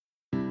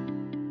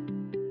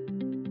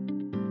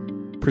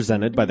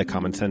Presented by the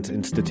Common Sense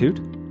Institute,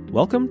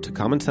 welcome to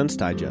Common Sense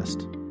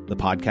Digest, the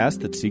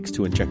podcast that seeks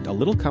to inject a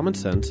little common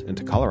sense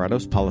into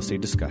Colorado's policy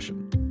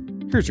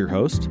discussion. Here's your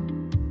host,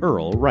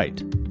 Earl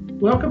Wright.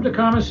 Welcome to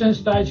Common Sense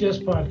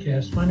Digest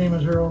podcast. My name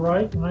is Earl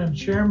Wright, and I'm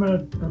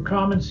chairman of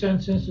Common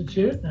Sense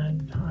Institute,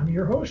 and I'm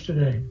your host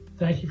today.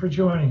 Thank you for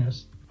joining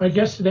us. My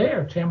guests today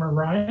are Tamra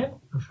Ryan,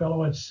 a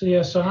fellow at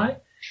CSI,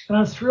 and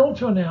I'm thrilled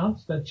to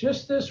announce that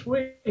just this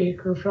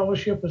week, her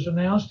fellowship was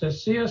announced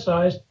as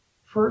CSI's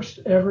first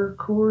ever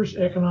Coors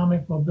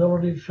Economic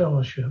Mobility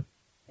Fellowship.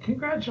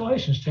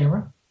 Congratulations,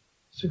 Tamra.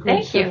 It's a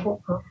great step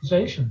for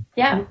organization.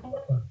 Yeah.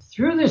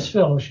 Through this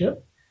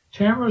fellowship,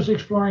 Tamra is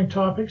exploring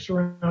topics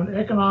around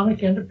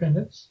economic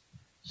independence,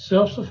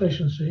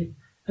 self-sufficiency,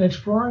 and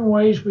exploring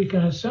ways we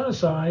can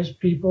incentivize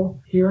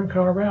people here in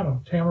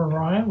Colorado. Tamra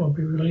Ryan will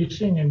be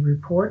releasing a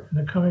report in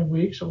the coming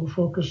weeks that will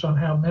focus on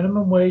how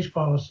minimum wage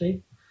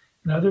policy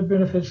and other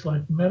benefits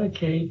like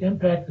Medicaid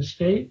impact the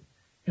state,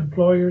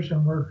 employers,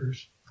 and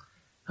workers.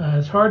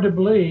 It's hard to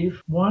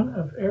believe one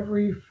of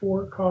every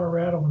 4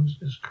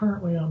 Coloradoans is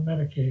currently on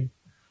Medicaid.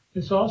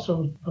 It's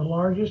also the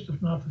largest,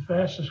 if not the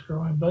fastest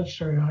growing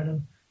budgetary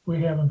item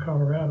we have in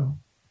Colorado.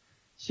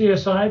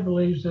 CSI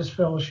believes this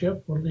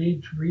fellowship will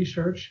lead to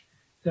research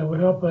that will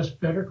help us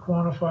better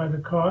quantify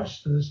the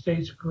costs of the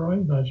state's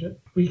growing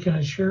budget. We can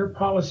ensure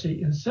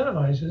policy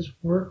incentivizes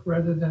work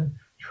rather than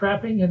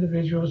trapping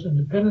individuals in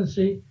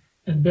dependency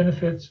and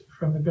benefits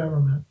from the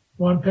government.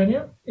 Juan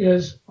Pena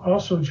is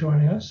also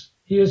joining us.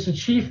 He is the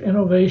Chief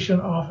Innovation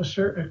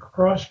Officer at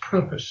Cross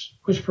Purpose,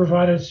 which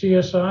provided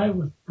CSI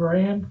with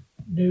brand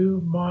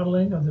new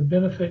modeling of the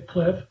benefit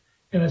cliff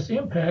and its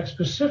impact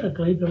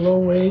specifically to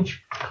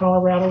low-wage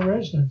Colorado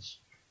residents.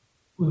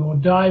 We will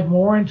dive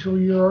more into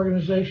your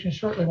organization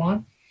shortly,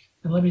 Juan,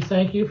 and let me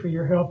thank you for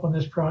your help on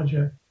this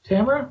project.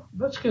 Tamra,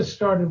 let's get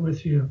started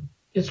with you.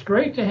 It's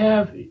great to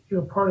have you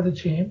a part of the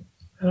team,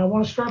 and I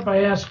want to start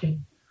by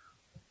asking,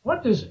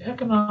 what does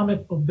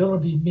economic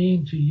mobility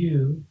mean to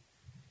you?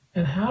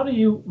 And how do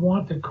you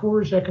want the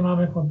Coors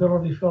Economic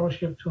Mobility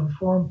Fellowship to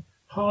inform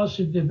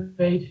policy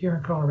debate here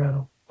in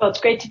Colorado? Well, it's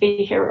great to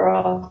be here,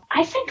 Earl.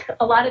 I think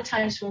a lot of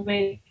times when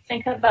we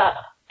think about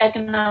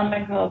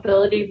economic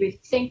mobility, we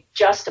think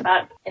just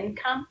about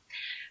income.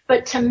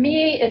 But to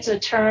me, it's a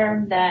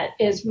term that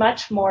is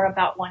much more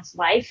about one's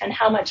life and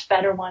how much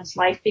better one's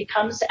life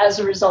becomes as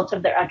a result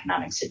of their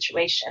economic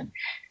situation.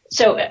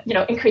 So,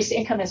 increased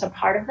income is a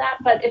part of that,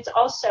 but it's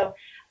also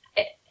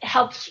it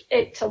helps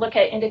it to look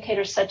at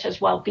indicators such as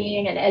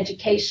well-being and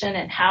education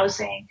and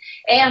housing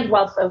and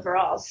wealth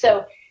overall.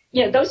 So,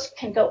 those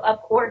can go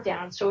up or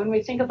down. So when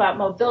we think about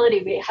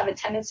mobility, we have a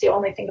tendency to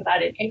only think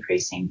about it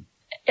increasing.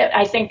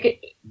 I think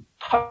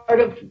part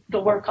of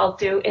the work I'll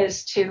do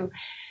is to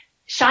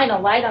shine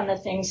a light on the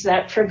things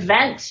that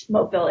prevent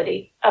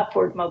mobility,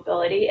 upward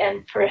mobility,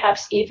 and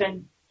perhaps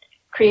even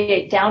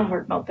create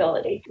downward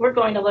mobility. We're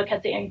going to look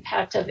at the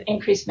impact of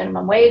increased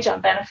minimum wage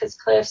on benefits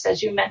cliffs,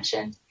 as you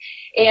mentioned.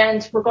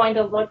 And we're going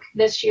to look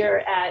this year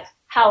at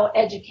how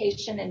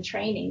education and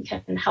training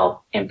can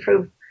help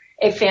improve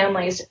a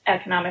family's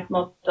economic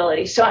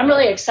mobility. So I'm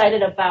really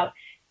excited about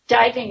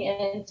diving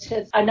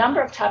into a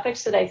number of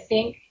topics that I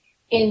think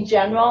in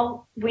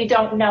general we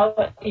don't know,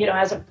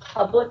 as a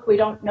public, we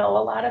don't know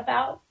a lot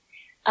about,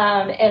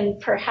 and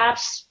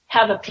perhaps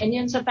have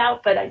opinions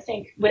about, but I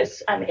think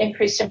with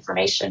increased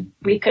information,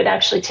 we could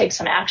actually take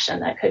some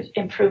action that could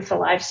improve the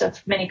lives of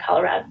many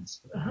Coloradans.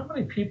 How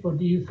many people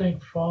do you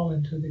think fall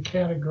into the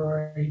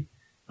category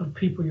of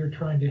people you're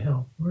trying to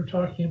help? We're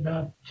talking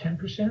about 10%,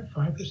 5%,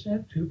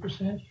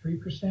 2%,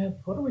 3%.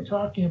 What are we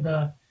talking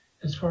about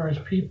as far as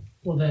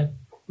people that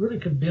really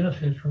could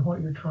benefit from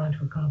what you're trying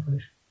to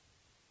accomplish?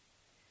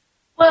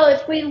 Well,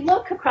 if we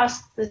look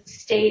across the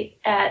state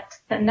at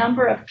the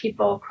number of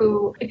people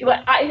who,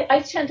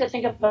 I tend to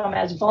think of them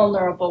as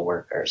vulnerable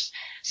workers.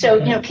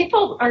 So,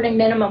 people earning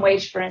minimum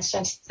wage, for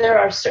instance, there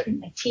are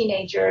certainly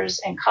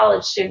teenagers and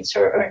college students who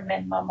earn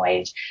minimum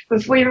wage. But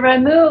if we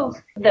remove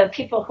the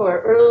people who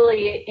are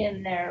early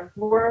in their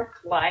work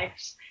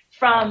lives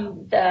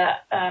from the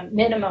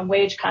minimum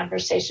wage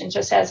conversation,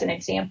 just as an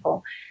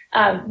example,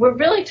 we're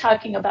really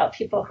talking about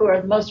people who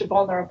are the most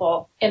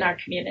vulnerable in our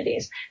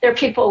communities. They're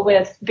people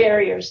with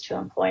barriers to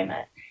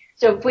employment.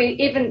 So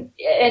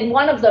and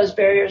one of those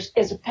barriers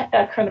is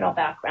a criminal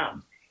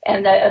background.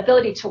 And the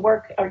ability to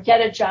work or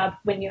get a job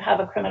when you have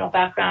a criminal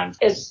background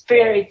is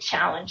very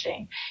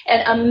challenging.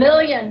 And 1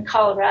 million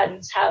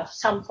Coloradans have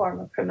some form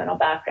of criminal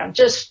background,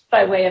 just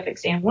by way of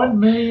example. 1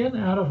 million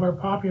out of our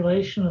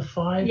population of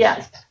 5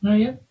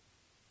 million?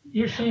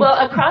 You're saying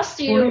across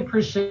the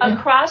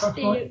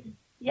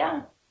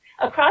 40%?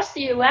 Across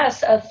the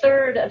U.S., a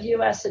third of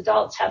U.S.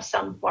 adults have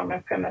some form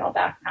of criminal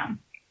background.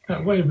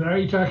 Wait a minute. Are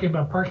you talking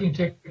about parking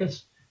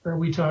tickets, or are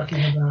we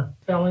talking about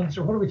felons,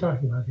 or what are we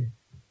talking about here?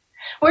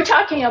 We're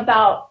talking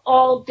about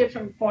all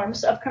different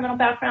forms of criminal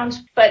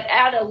backgrounds, but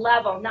at a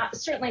level,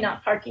 certainly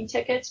not parking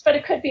tickets, but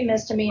it could be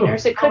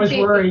misdemeanors. It could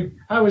be.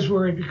 I was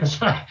worried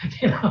because I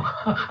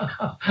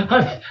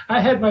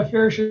had my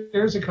fair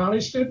share as a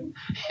college student,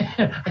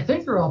 and I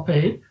think they're all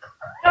paid.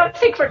 No, don't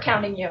think we're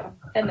counting you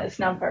in this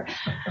number.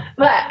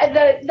 But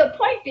the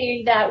point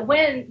being that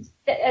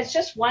as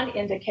just one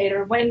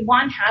indicator, when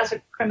one has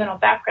a criminal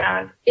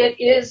background, it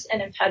is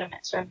an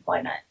impediment to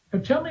employment. Now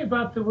tell me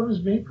about the Women's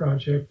Beat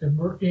Project and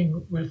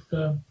working with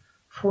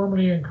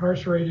formerly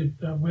incarcerated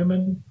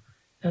women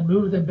and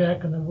move them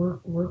back in the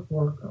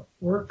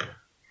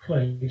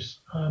workplace.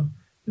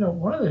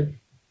 One of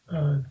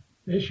the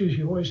issues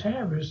you always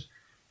have is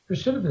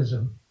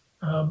recidivism.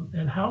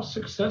 And how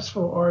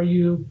successful are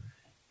you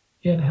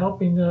in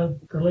helping the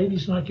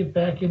ladies not get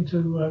back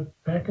into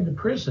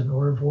prison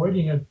or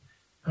avoiding it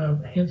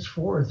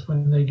henceforth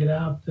when they get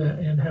out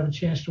and have a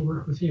chance to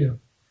work with you?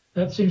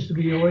 That seems to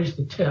be always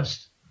the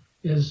test,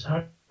 is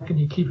how can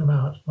you keep them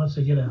out once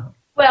they get out?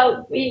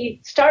 Well,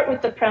 we start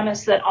with the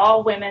premise that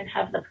all women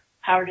have the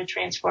power to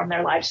transform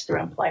their lives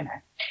through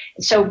employment.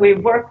 And so we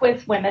work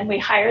with women, we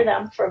hire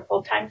them for a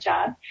full-time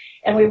job,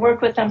 and we work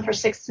with them for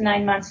 6 to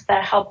 9 months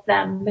that help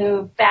them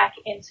move back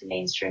into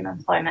mainstream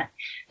employment.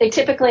 They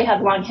typically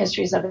have long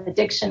histories of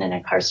addiction and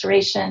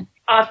incarceration.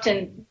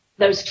 Often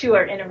those two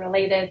are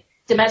interrelated.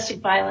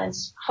 Domestic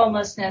violence,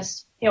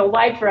 homelessness, a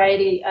wide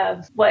variety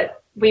of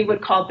what we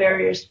would call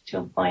barriers to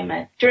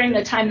employment. During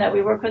the time that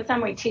we work with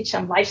them, we teach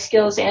them life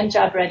skills and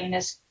job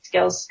readiness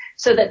skills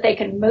so that they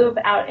can move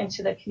out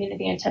into the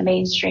community, into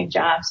mainstream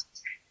jobs.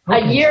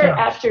 Okay, a year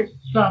after.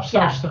 Stop.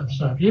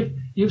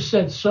 You've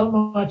said so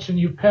much and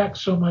you've packed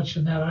so much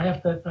in that. I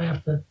have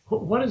to.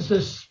 What is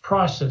this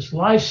process?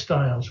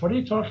 Lifestyles. What are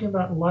you talking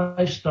about in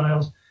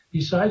lifestyles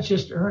besides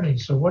just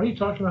earnings? So what are you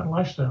talking about in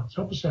lifestyles?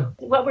 Help us out.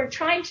 What we're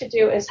trying to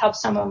do is help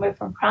someone move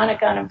from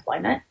chronic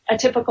unemployment. A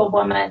typical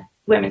woman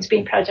Women's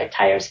Beat Project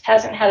hires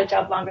hasn't had a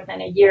job longer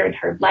than a year in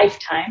her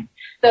lifetime,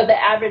 though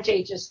the average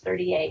age is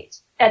 38.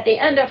 At the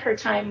end of her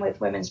time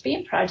with Women's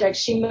Beat Project,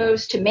 she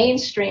moves to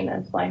mainstream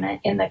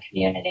employment in the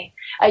community.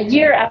 A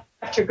year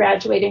after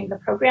graduating the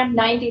program,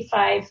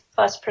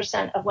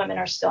 95+% of women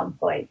are still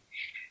employed.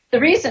 The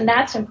reason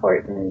that's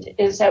important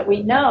is that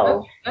we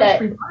know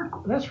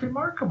that's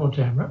remarkable,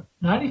 Tamra.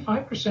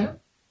 95%?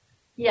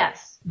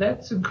 Yes.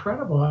 That's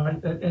incredible.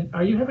 And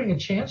are you having a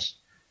chance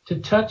to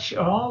touch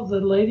all the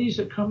ladies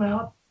that come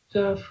out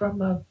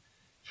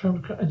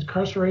from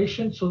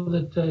incarceration so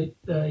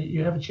that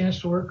you have a chance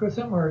to work with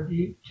them, or are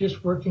you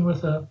just working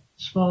with a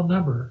small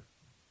number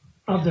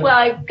of them?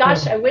 Well,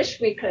 I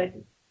wish we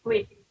could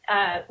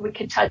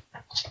touch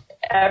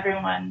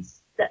everyone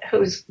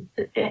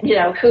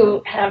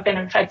who have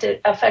been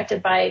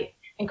affected by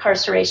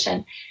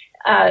incarceration.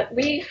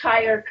 We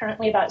hire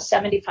currently about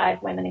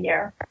 75 women a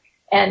year.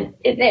 And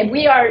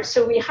we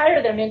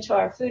hire them into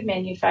our food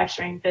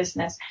manufacturing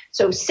business.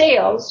 So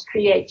sales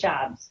create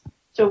jobs.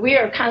 So we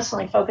are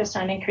constantly focused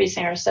on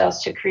increasing our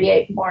sales to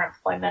create more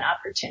employment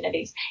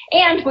opportunities.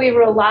 And we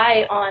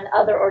rely on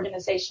other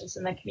organizations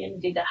in the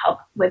community to help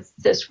with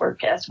this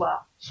work as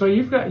well. So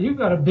you've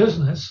got a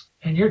business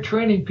and you're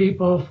training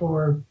people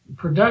for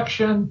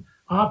production,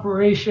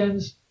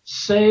 operations,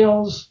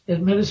 sales,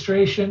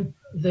 administration.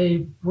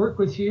 They work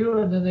with you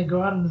and then they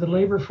go out into the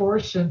labor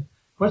force. And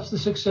what's the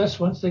success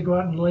once they go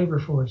out into the labor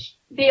force?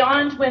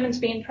 Beyond Women's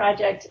Beat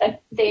Project,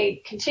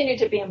 they continue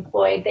to be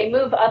employed. They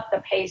move up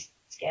the pay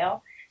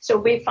scale. So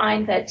we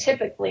find that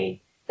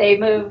typically they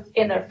move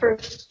in their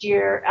first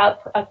year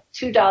up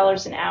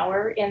 $2 an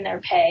hour in their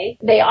pay.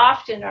 They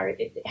often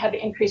have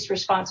increased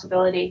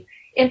responsibility,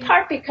 in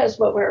part because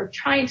what we're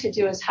trying to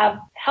do is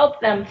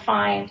help them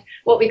find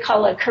what we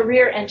call a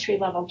career entry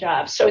level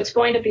job. So it's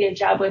going to be a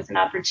job with an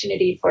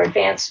opportunity for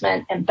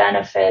advancement and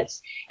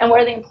benefits, and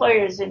where the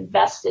employer is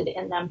invested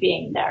in them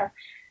being there.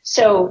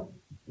 So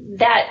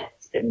that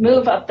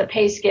move up the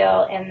pay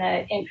scale and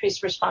the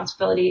increased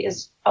responsibility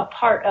is a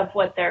part of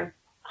what they're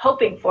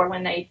hoping for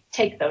when they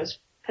take those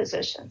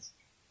positions.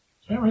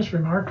 That was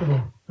remarkable.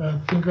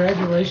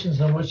 Congratulations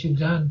on what you've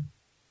done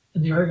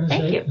in the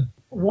organization. Thank you.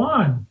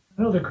 Juan,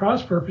 I know the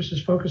cross purpose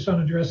is focused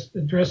on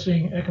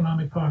addressing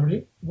economic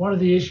poverty. One of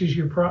the issues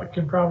you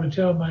can probably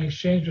tell in my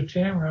exchange with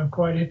Tamra, I'm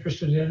quite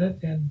interested in it.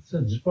 And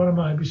it's one of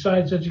my,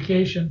 besides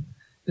education,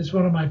 it's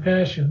one of my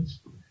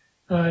passions.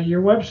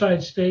 Your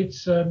website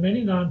states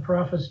many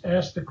nonprofits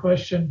ask the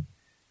question,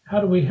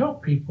 how do we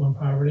help people in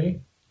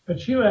poverty?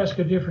 But you ask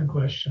a different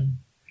question.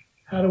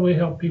 How do we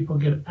help people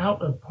get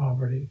out of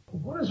poverty?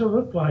 What does it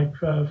look like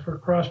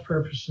for Cross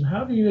Purpose, and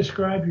how do you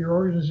describe your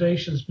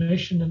organization's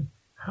mission, and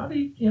how do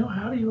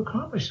you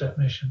accomplish that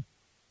mission?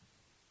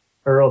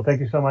 Earl, thank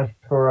you so much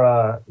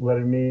for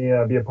letting me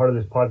be a part of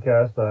this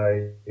podcast.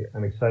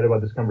 I'm excited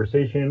about this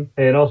conversation,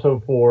 and also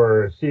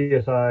for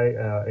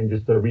CSI and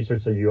just the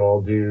research that you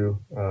all do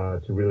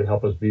to really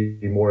help us be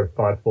more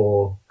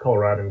thoughtful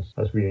Coloradans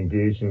as we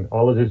engage in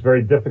all of these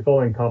very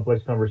difficult and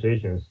complex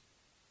conversations.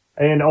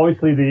 And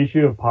obviously the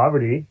issue of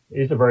poverty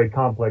is a very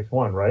complex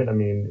one, right? I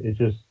mean,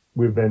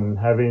 we've been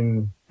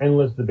having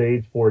endless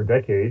debates for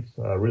decades,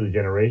 really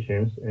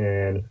generations,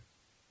 and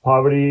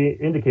poverty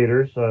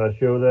indicators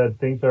show that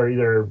things are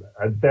either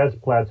at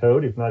best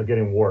plateaued, if not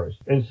getting worse.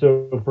 And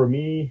so for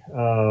me,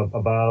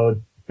 about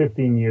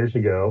 15 years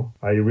ago,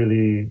 I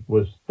really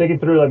was thinking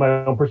through like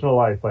my own personal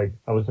life. Like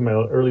I was in my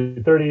early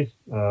 30s,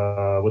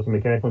 was a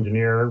mechanical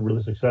engineer,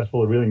 really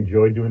successful. I really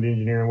enjoyed doing the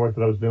engineering work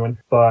that I was doing,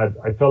 but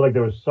I felt like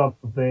there was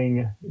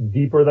something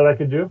deeper that I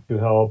could do to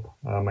help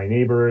my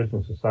neighbors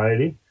and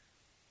society.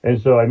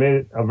 And so I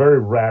made a very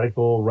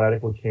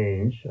radical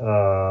change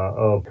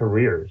of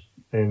careers.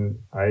 And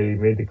I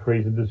made the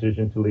crazy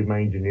decision to leave my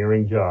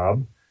engineering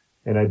job,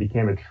 and I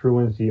became a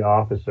truancy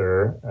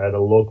officer at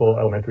a local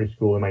elementary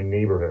school in my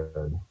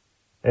neighborhood.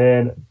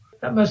 And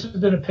that must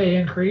have been a pay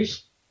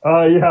increase.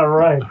 Yeah,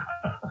 right.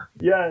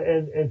 Yeah,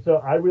 and so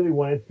I really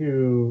wanted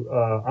to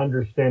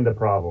understand the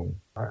problem.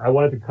 I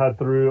wanted to cut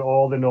through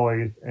all the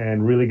noise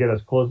and really get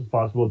as close as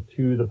possible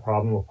to the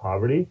problem of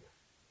poverty.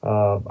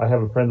 I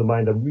have a friend of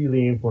mine that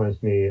really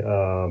influenced me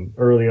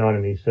early on,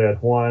 and he said,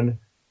 Juan,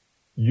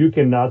 you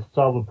cannot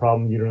solve a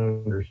problem you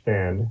don't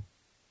understand,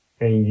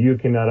 and you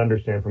cannot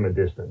understand from a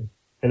distance.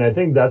 And I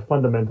think that's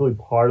fundamentally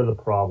part of the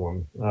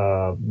problem.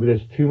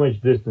 There's too much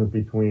distance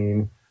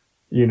between,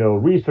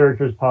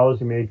 researchers,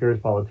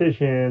 policymakers,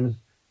 politicians,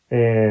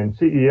 and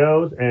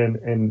CEOs,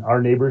 and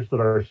our neighbors that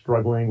are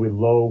struggling with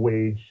low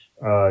wage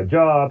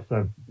jobs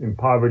and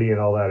poverty and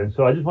all that. And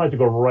so I just wanted to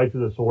go right to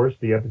the source,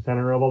 the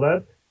epicenter of all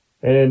that.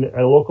 And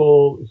a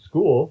local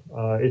school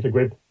is a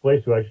great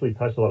place to actually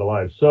touch a lot of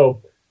lives.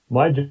 So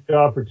my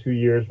job for 2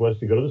 years was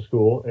to go to the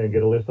school and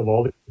get a list of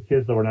all the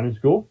kids that were not in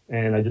school,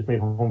 and I just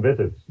made home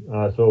visits.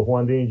 So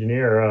Juan, the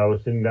engineer,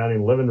 was sitting down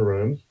in living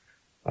rooms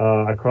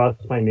across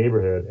my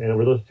neighborhood, and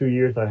over those 2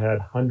 years, I had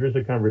hundreds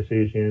of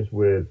conversations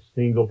with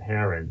single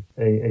parents,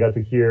 and I got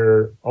to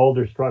hear all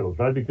their struggles,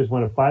 right? Because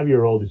when a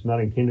 5-year-old is not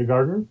in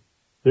kindergarten,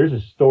 there's a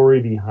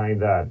story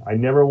behind that. I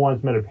never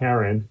once met a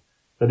parent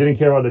that didn't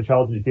care about their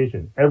child's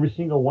education. Every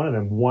single one of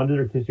them wanted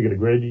their kids to get a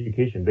great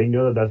education. They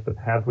know that that's the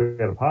pathway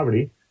out of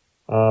poverty.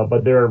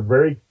 But there are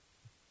very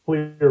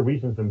clear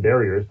reasons and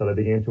barriers that I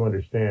began to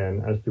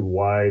understand as to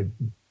why,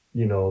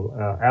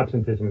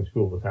 absenteeism in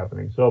school was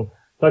happening. So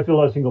talked to a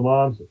lot of single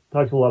moms,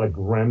 talked to a lot of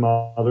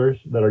grandmothers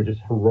that are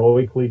just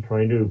heroically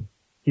trying to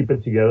keep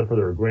it together for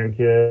their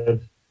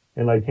grandkids.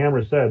 And like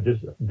Tamra said,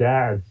 just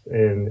dads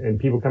and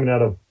people coming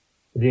out of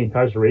the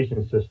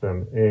incarceration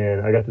system.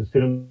 And I got to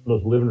sit in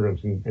those living rooms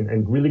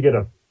and really get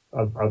a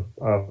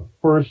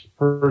first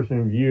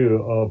person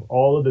view of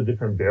all of the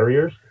different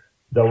barriers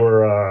that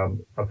were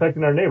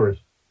affecting our neighbors.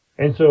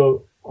 And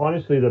so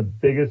honestly, the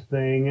biggest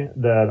thing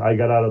that I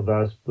got out of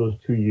those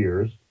 2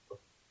 years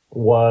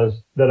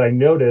was that I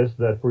noticed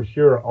that for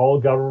sure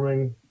all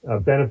government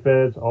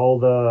benefits, all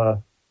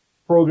the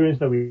programs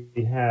that we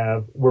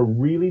have were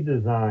really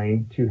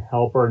designed to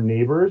help our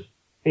neighbors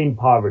in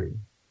poverty.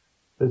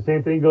 The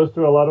same thing goes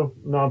through a lot of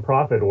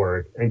nonprofit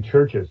work and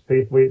churches,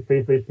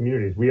 faith-based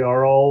communities. We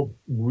are all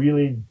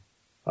really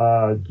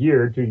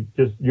geared to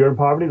just, you're in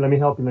poverty, let me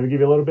help you, let me give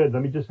you a little bit,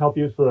 let me just help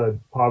you so that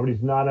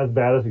poverty's not as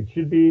bad as it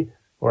should be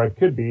or it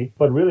could be.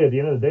 But really, at the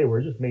end of the day,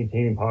 we're just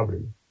maintaining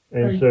poverty.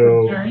 And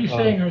are you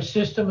saying our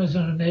system is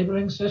an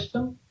enabling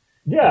system?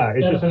 Yeah,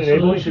 it's just an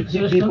enabling to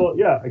keep people,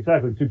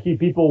 exactly, to keep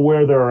people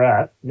where they're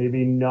at,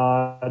 maybe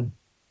not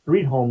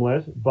street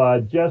homeless,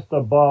 but just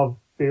above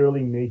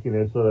barely making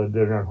it so that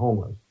they're not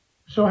homeless.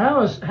 So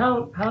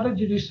how did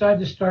you decide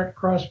to start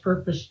Cross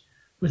Purpose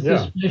with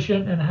this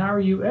mission, and how are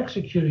you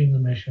executing the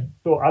mission?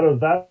 So out of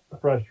that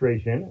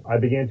frustration, I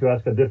began to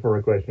ask a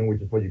different question,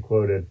 which is what you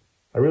quoted.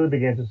 I really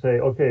began to say,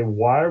 okay,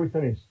 why are we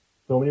spending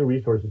so many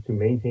resources to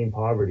maintain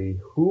poverty?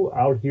 Who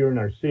out here in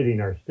our city, in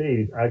our state,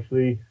 is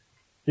actually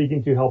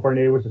seeking to help our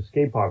neighbors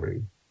escape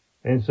poverty?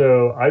 And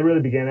so I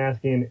really began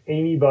asking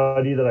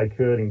anybody that I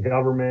could in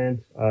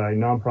government, in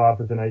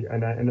nonprofits,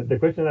 and the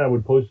question that I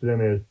would pose to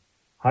them is,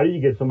 how do you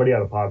get somebody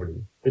out of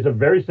poverty? It's a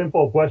very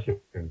simple question.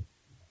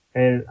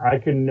 And I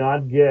could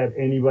not get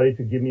anybody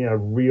to give me a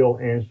real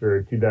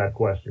answer to that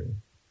question.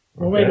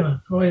 Well, wait a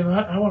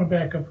minute. I want to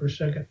back up for a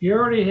second. You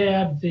already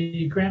had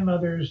the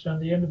grandmothers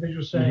and the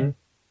individuals saying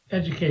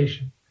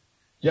education.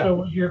 Yeah. So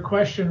was your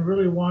question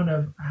really one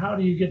of how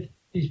do you get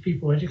these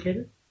people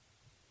educated?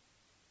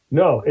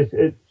 No,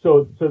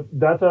 so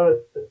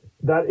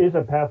that is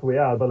a pathway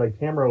out. But like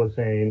Tamra was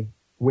saying,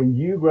 when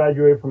you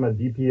graduate from a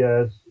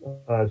DPS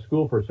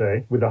school per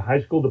se with a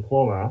high school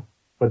diploma,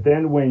 but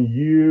then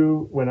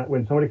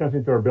when somebody comes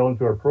into our building,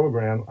 to our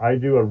program, I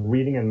do a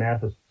reading and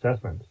math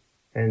assessment,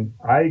 and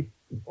I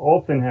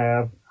often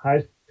have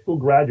high school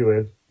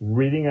graduates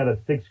reading at a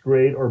 6th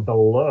grade or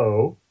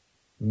below,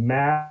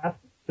 math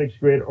 6th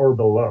grade or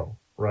below,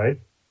 right?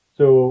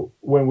 So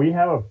when we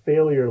have a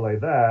failure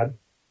like that,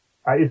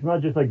 it's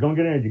not just like go and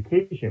get an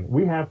education.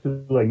 We have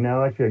to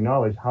now actually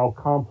acknowledge how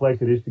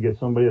complex it is to get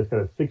somebody that's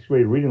got a 6th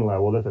grade reading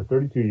level, that's a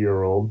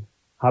 32-year-old.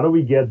 How do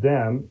we get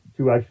them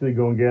to actually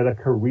go and get a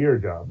career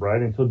job,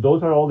 right? And so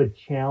those are all the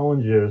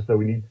challenges that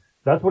we need.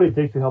 That's what it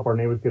takes to help our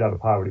neighbors get out of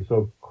poverty.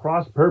 So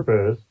cross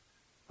purpose,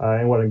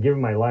 and what I'm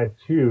giving my life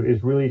to,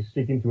 is really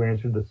seeking to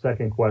answer the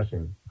second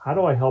question. How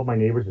do I help my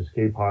neighbors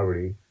escape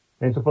poverty?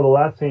 And so for the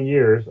last 10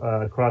 years,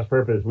 Cross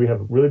Purpose, we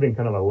have really been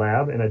kind of a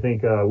lab. And I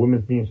think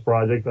Women's Beings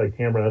Project, like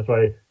Tamra, that's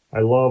why I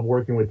love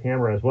working with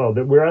Tamra as well.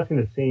 That we're asking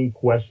the same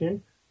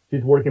question.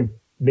 She's working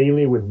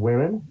mainly with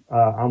women.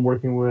 I'm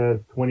working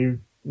with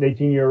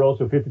 18-year-olds,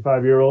 so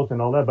 55-year-olds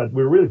and all that, but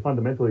we're really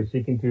fundamentally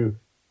seeking to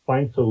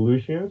find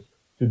solutions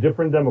to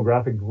different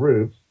demographic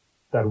groups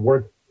that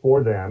work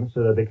for them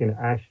so that they can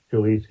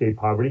actually escape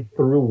poverty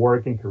through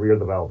work and career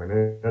development.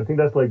 And I think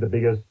that's like the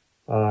biggest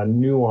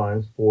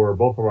nuance for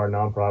both of our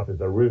nonprofits,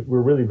 that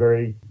we're really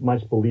very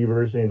much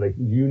believers in, like,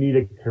 you need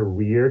a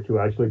career to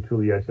actually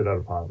truly exit out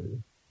of poverty.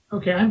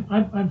 Okay, I'm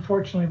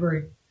unfortunately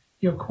very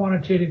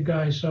quantitative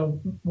guy,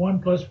 so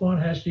 1 + 1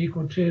 has to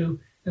equal 2,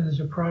 and there's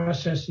a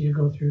process that you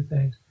go through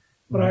things.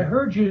 But I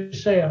heard you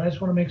say, and I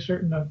just want to make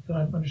certain that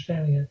I'm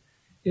understanding it,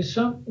 is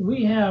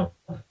we have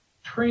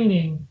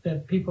training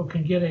that people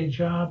can get a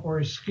job or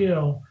a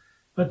skill,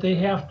 but they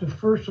have to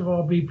first of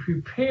all be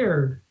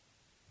prepared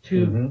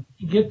to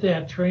get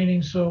that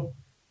training. So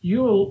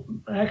you will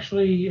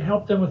actually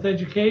help them with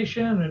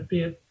education,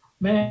 be it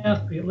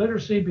math, be it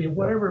literacy, be it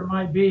whatever it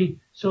might be,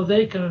 so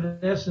they can, in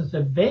essence,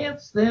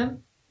 advance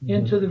then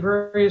into the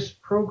various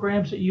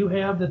programs that you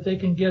have, that they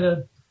can get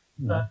a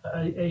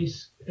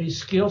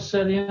skill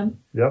set in,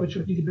 which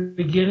would be the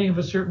beginning of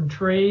a certain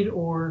trade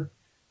or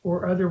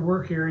other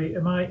work area.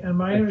 Am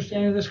I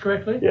understanding this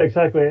correctly? Yeah,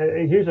 exactly.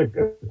 Here's a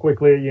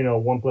quickly,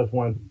 1 +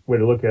 1 way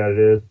to look at it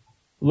is,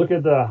 look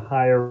at the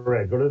higher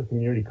ed, go to the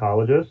community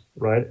colleges,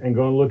 right? And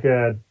go and look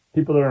at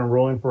people that are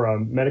enrolling for a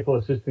medical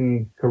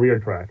assistant career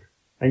track.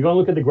 And go and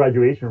look at the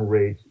graduation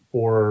rates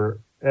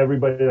for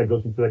everybody that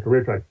goes into that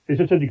career track. It's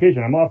just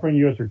education. I'm offering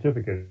you a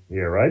certificate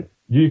here, right?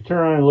 You turn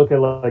around and look at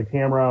like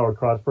Tamra or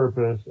Cross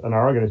Purpose and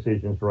our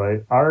organizations,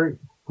 right? Our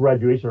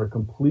graduation or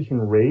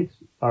completion rates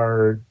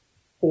are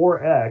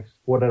 4x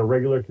what a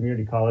regular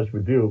community college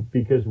would do,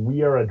 because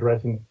we are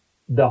addressing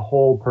the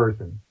whole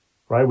person,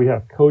 right? We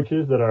have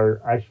coaches that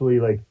are actually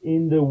like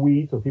in the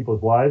weeds of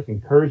people's lives,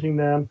 encouraging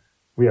them.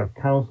 We have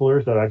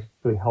counselors that are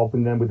actually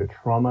helping them with the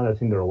trauma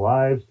that's in their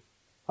lives.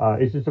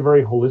 It's just a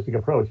very holistic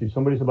approach. If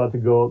somebody's about to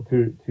go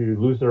to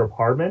lose their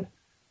apartment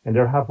and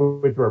they're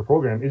halfway through our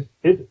program,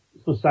 it's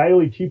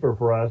societally cheaper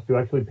for us to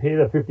actually pay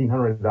the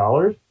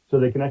 $1,500 so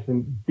they can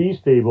actually be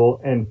stable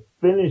and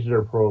finish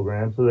their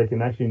program, so they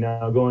can actually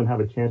now go and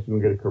have a chance to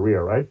get a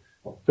career, right?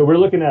 So we're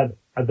looking at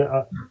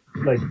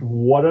like,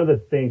 what are the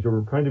things,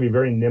 we're trying to be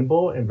very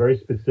nimble and very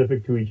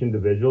specific to each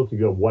individual to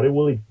go, what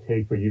will it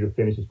take for you to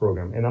finish this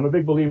program? And I'm a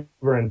big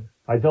believer in,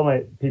 I tell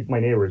my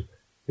neighbors,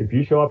 if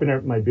you show up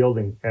in my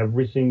building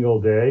every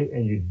single day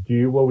and you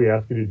do what we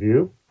ask you to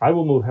do, I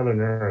will move heaven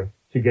and earth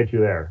to get you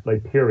there.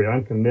 Like, period.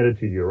 I'm committed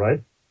to you,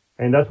 right?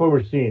 And that's what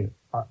we're seeing.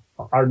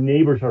 Our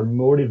neighbors are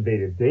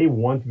motivated. They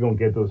want to go and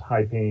get those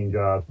high-paying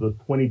jobs, those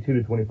 $22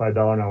 to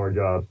 $25 an hour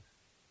jobs.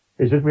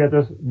 It's just we have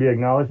to be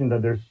acknowledging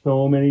that there's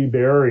so many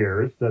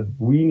barriers that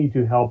we need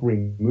to help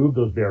remove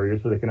those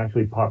barriers so they can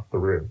actually pop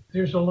through.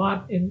 There's a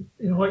lot in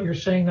what you're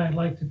saying I'd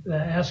like to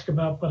ask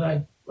about, but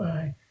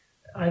I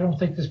don't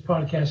think this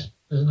podcast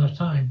has enough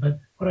time. But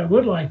what I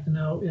would like to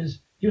know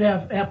is, you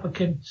have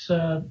applicants,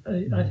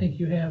 I think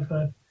you have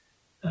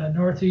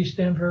Northeast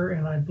Denver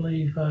and I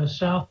believe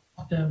South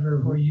Denver,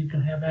 where you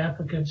can have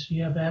applicants.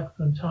 You have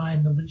applicant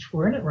time, which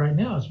we're in it right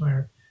now, as a matter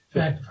of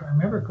fact, if I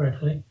remember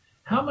correctly.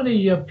 How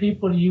many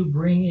people do you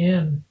bring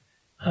in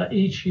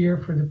each year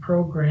for the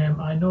program?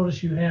 I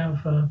notice you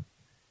have,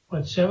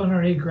 7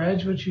 or 8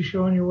 graduates you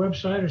show on your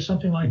website or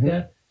something like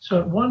that. So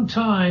at one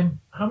time,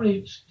 how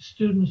many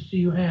students do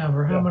you have,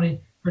 or how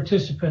many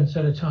participants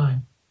at a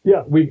time?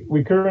 Yeah,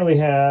 we currently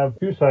have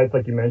 2 sites,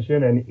 like you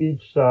mentioned, and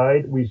each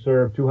site we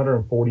serve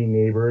 240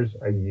 neighbors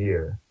a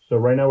year. So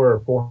right now we're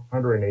at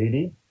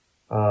 480,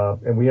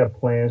 and we have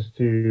plans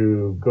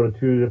to go to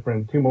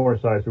 2 more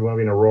sites. We want to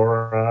be in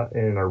Aurora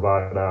and in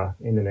Arvada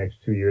in the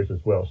next 2 years as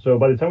well. So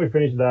by the time we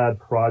finish that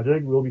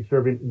project, we'll be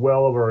serving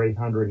well over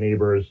 800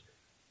 neighbors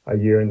a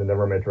year in the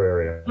Denver metro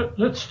area.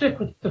 Let's stick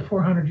with the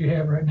 400 you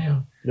have right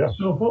now. Yeah.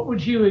 So what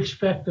would you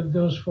expect of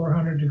those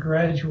 400 to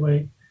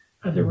graduate?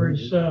 In other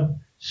words,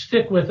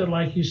 stick with it,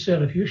 like you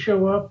said. If you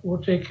show up,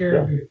 we'll take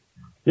care of you.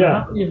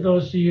 Yeah. How many of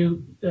those do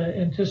you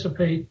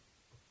anticipate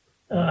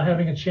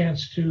having a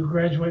chance to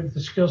graduate with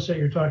the skill set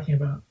you're talking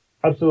about?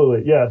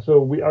 Absolutely. Yeah.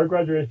 So our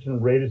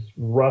graduation rate is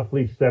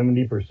roughly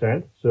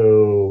 70%.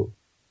 So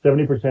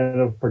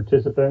 70% of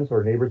participants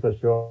or neighbors that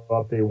show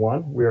up day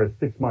one, we're a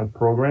 6-month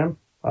program.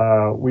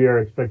 We are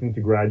expecting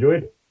to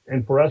graduate.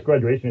 And for us,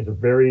 graduation is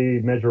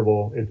very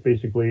measurable. It's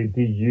basically,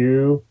 do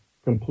you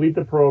complete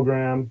the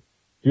program,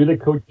 do the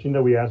coaching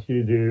that we ask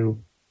you to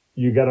do?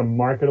 You got a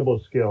marketable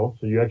skill.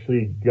 So you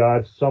actually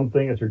got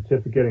something, a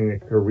certificate in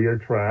a career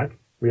track.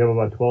 We have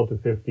about 12 to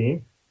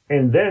 15.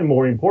 And then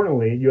more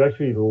importantly, you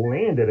actually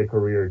landed a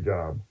career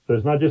job. So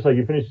it's not just like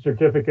you finish the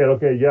certificate,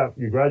 okay, yeah,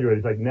 you graduated.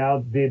 It's like, now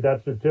did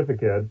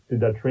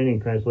that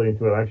training translate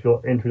into an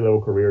actual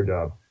entry-level career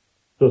job?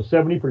 So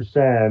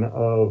 70%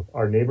 of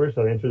our neighbors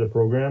that enter the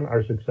program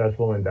are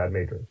successful in that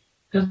matrix.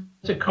 Does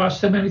it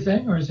cost them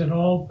anything, or is it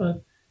all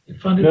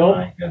funded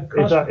by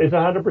cost? It's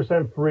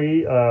 100%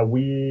 free.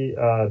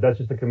 That's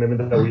just a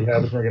commitment that we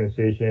have as an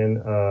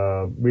organization.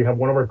 We have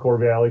one of our core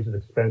values is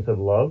expensive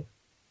love.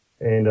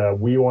 And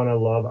we want to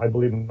love, I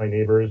believe my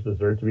neighbors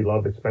deserve to be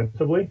loved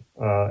expensively.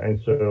 And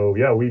so,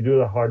 yeah, we do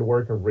the hard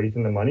work of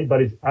raising the money,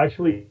 but it's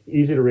actually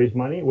easy to raise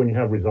money when you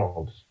have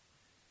results.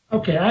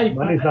 Okay.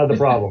 Money's not the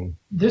problem.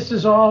 This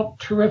is all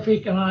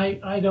terrific, and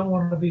I don't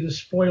want to be the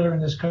spoiler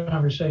in this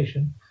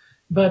conversation,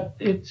 but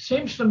it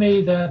seems to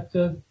me that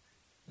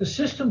the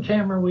system,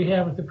 Tamra, we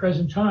have at the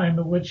present time,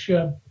 which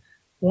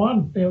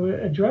Juan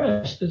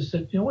addressed, is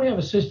that, we have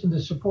a system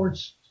that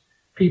supports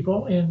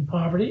people in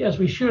poverty, as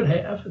we should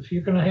have. If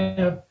you're going to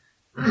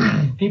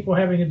have people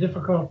having a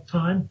difficult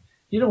time,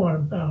 you don't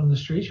want them out on the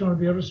streets. You want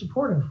to be able to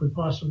support them if we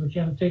possibly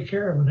can, and take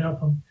care of them and help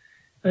them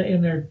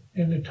in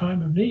their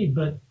time of need.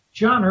 But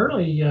John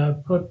Early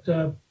put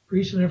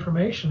recent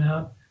information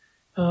out,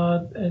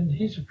 and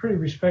he's a pretty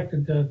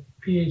respected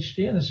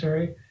PhD in this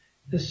area,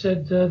 that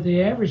said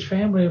the average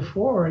family of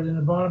four in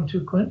the bottom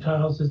two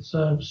quintiles that's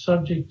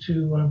subject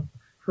to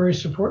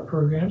various support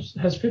programs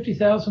has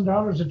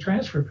 $50,000 of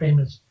transfer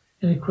payments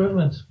in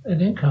equivalent in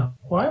income.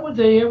 Why would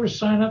they ever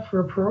sign up for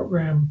a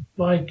program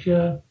like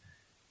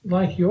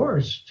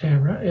yours,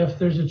 Tamra, if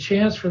there's a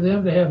chance for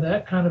them to have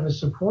that kind of a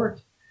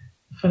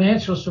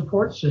financial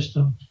support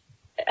system?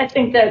 I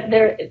think that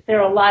there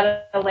are a lot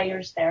of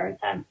layers there.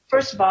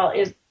 First of all,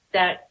 is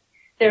that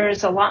there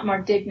is a lot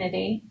more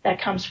dignity that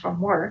comes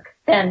from work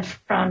than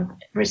from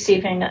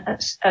receiving a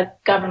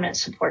government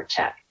support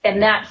check.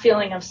 And that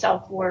feeling of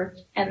self-worth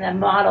and the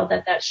model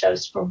that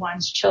shows for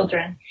one's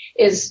children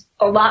is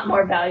a lot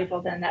more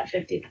valuable than that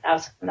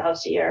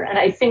 $50,000 a year. And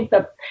I think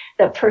the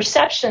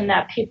perception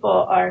that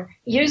people are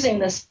using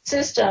the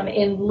system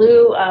in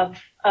lieu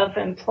of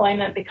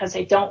employment because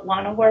they don't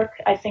want to work,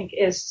 I think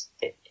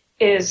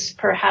is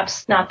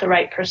perhaps not the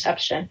right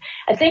perception.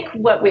 I think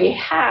what we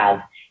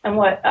have and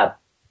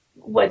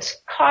what's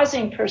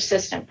causing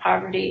persistent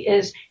poverty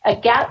is a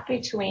gap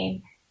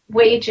between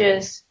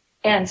wages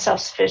and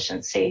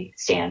self-sufficiency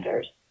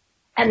standard.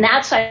 And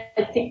that's, I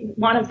think,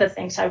 one of the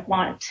things I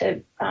want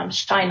to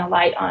shine a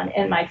light on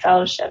in my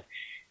fellowship.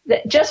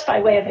 That just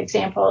by way of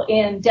example,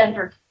 in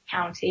Denver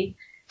County,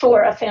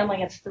 for a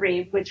family of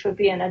three, which would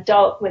be an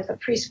adult with a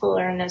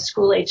preschooler and a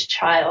school-age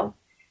child,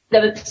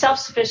 the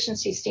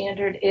self-sufficiency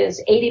standard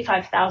is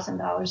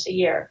 $85,000 a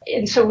year.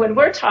 And so when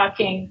we're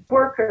talking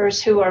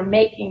workers who are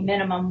making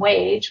minimum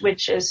wage,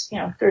 which is,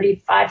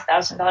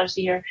 $35,000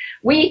 a year,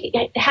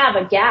 we have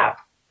a gap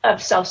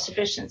of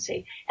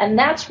self-sufficiency. And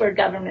that's where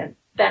government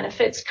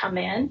benefits come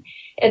in.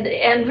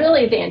 And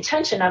really the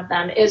intention of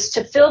them is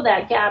to fill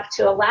that gap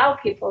to allow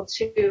people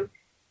to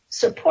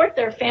support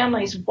their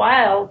families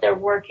while they're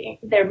working,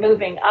 they're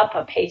moving up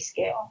a pay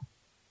scale.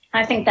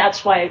 I think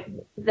that's why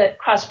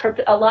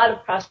a lot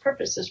of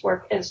cross-purposes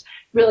work is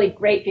really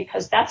great,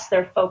 because that's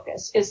their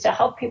focus, is to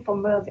help people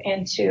move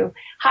into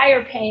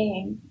higher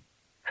paying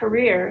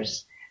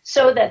careers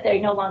so that they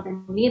no longer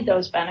need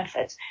those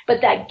benefits.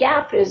 But that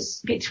gap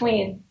is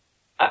between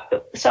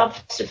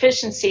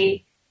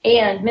self-sufficiency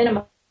and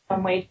minimum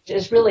wage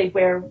is really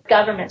where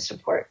government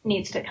support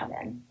needs to come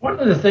in. One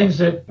of the things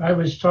that I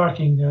was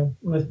talking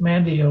with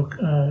Mandy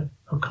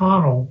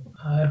O'Connell,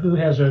 who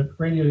has a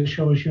radio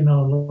show, as you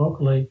know,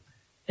 locally,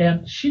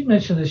 and she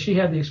mentioned that she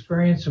had the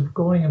experience of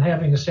going and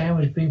having a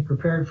sandwich being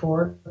prepared for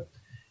her.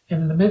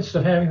 And in the midst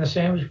of having the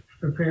sandwich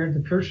prepared, the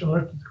person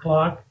looked at the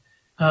clock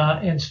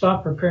and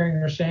stopped preparing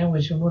her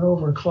sandwich and went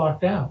over and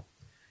clocked out.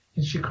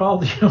 And she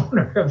called the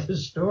owner of the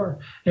store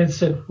and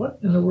said, "What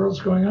in the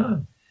world's going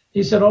on?"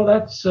 He said, "Oh,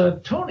 that's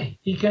Tony.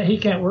 He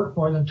can't work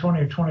more than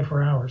 20 or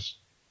 24 hours,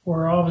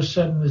 or all of a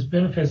sudden his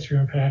benefits are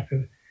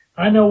impacted."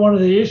 I know one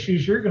of the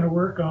issues you're going to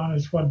work on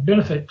is what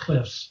benefit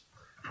cliffs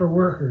for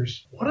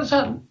workers. What does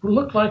that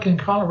look like in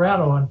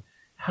Colorado, and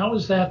how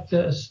is that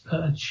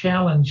a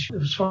challenge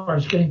as far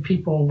as getting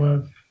people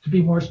to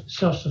be more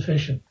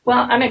self-sufficient?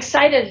 Well, I'm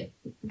excited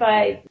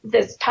by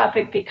this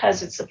topic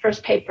because it's the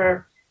first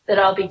paper that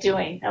I'll be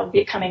doing. That'll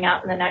be coming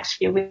out in the next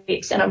few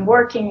weeks. And I'm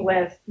working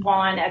with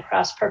Juan at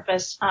Cross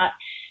Purpose.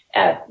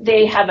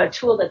 They have a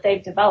tool that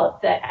they've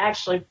developed that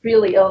actually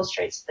really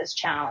illustrates this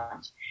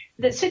challenge.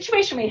 The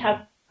situation we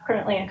have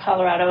currently in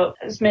Colorado,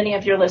 as many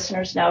of your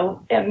listeners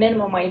know,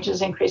 minimum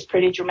wages increased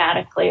pretty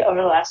dramatically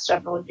over the last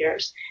several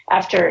years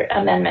after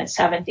Amendment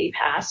 70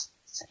 passed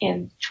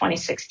in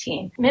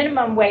 2016.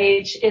 Minimum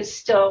wage is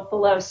still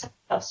below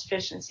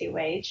self-sufficiency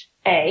wage,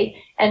 A,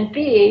 and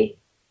B,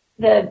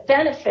 the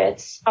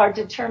benefits are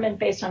determined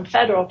based on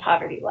federal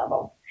poverty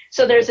level.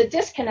 So there's a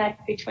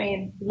disconnect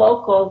between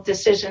local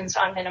decisions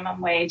on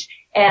minimum wage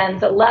and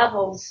the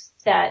levels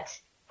that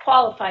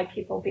qualify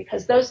people,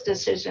 because those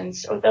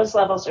decisions or those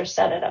levels are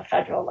set at a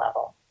federal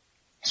level.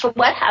 So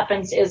what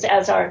happens is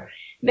as our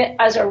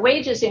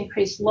wages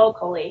increase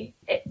locally,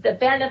 the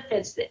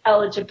benefits, the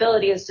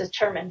eligibility is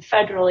determined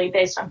federally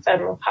based on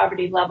federal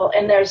poverty level,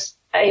 and there's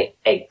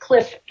a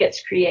cliff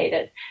gets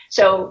created.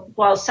 So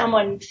while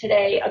someone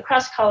today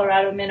across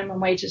Colorado minimum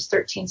wage is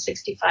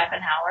 $13.65 an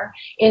hour,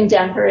 in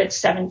Denver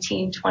it's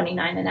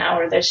 $17.29 an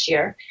hour this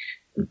year.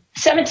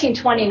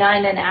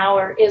 $17.29 an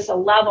hour is a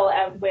level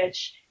at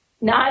which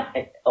not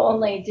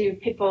only do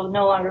people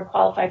no longer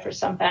qualify for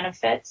some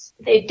benefits,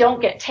 they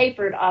don't get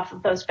tapered off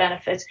of those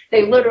benefits.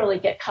 They literally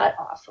get cut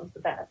off of the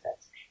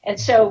benefits. And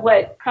so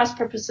what cross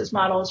purposes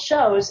model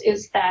shows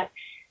is that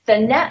the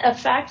net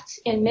effect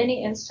in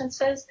many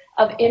instances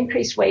of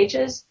increased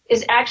wages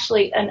is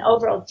actually an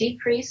overall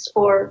decrease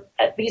or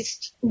at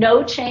least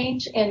no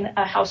change in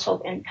a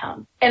household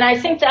income. And I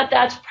think that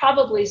that's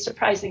probably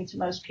surprising to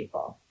most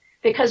people,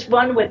 because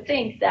one would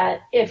think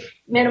that if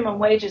minimum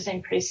wage is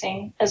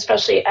increasing,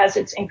 especially as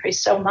it's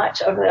increased so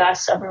much over the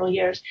last several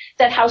years,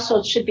 that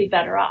households should be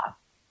better off.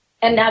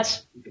 And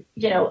that's,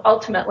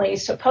 ultimately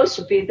supposed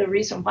to be the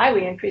reason why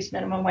we increase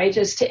minimum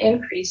wages, to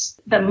increase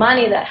the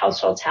money that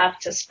households have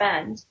to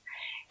spend.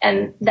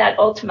 And that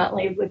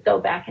ultimately would go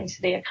back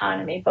into the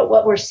economy. But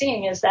what we're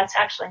seeing is that's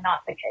actually not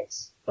the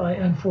case. I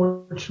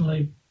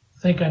unfortunately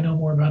think I know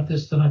more about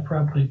this than I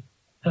probably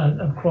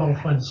am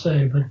qualified to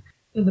say. But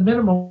in the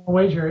minimum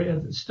wage area,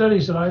 the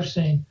studies that I've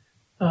seen,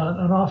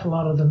 an awful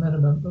lot of the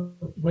minimum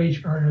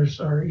wage earners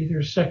are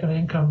either second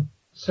income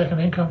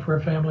for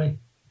a family,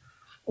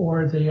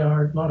 or they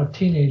are a lot of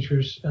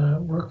teenagers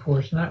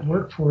workforce. And that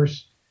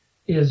workforce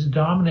is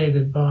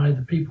dominated by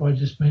the people I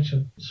just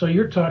mentioned. So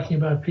you're talking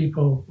about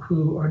people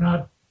who are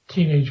not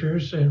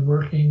teenagers and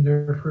working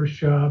their first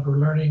job or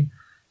learning.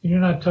 And you're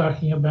not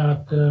talking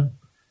about a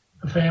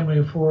family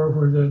of four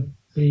where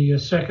the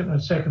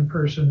second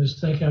person is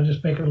thinking, I'm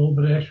just making a little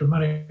bit of extra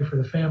money for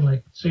the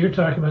family. So you're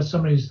talking about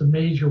somebody who's the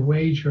major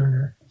wage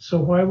earner. So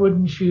why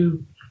wouldn't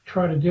you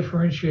try to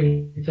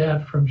differentiate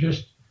that from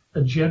just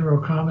a general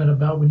comment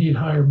about we need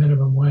higher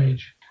minimum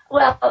wage?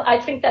 Well, I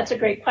think that's a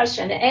great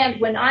question.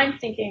 And when I'm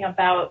thinking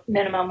about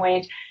minimum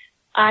wage,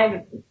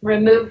 I'm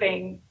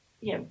removing,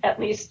 at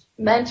least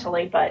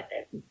mentally, but,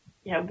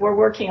 we're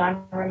working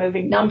on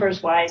removing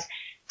numbers wise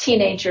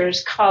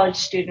teenagers, college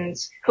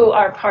students who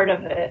are part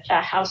of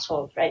a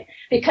household, right?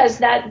 Because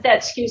that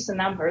skews the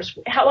numbers.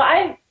 How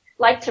I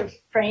like to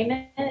frame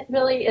it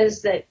really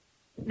is that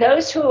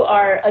those who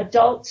are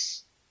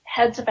adults,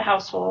 heads of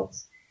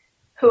households,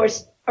 who are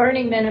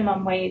earning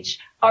minimum wage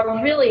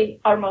are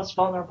really our most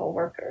vulnerable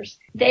workers.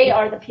 They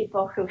are the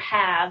people who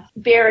have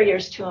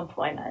barriers to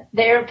employment.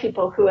 They're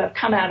people who have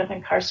come out of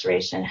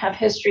incarceration, have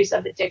histories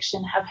of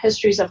addiction, have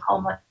histories of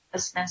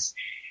homelessness,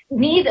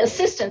 need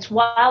assistance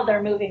while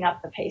they're moving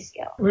up the pay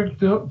scale. We're in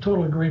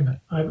total agreement.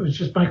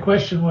 My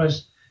question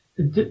was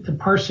the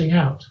parsing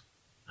out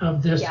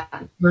of this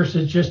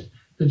versus just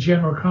the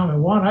general comment.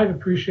 Juan, I'd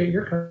appreciate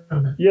your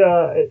comment.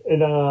 Yeah,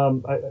 and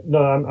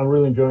I'm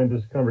really enjoying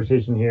this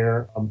conversation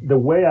here. The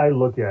way I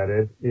look at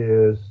it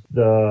is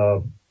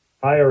the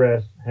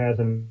IRS has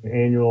an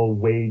annual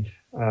wage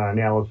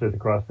analysis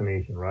across the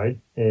nation, right?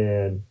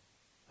 And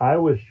I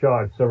was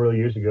shocked several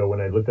years ago when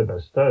I looked at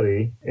that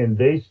study, and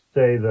they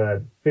say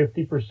that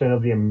 50%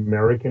 of the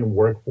American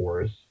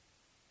workforce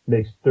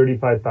makes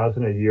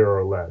 $35,000 a year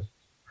or less.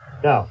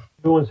 Now,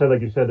 everyone said,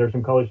 like you said, there's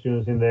some college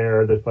students in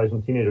there, there's probably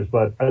some teenagers,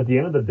 but at the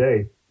end of the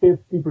day,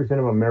 50%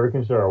 of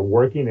Americans that are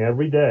working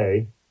every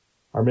day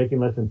are making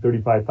less than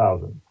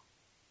 $35,000.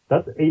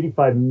 That's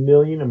 85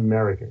 million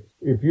Americans.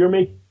 If you're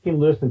making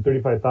less than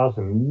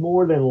 $35,000,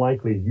 more than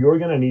likely you're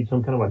going to need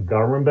some kind of a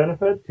government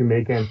benefit to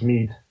make ends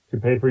meet, to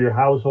pay for your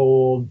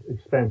household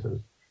expenses.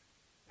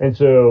 And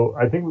so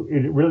I think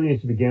it really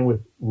needs to begin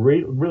with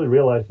really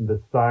realizing the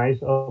size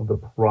of the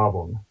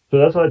problem. So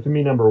that's to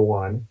me, number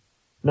one.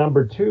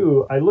 Number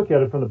two, I look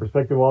at it from the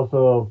perspective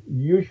also of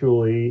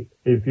usually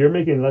if you're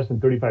making less than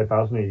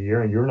 $35,000 a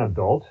year and you're an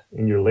adult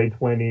in your late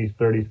 20s,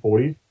 30s,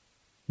 40s,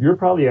 you're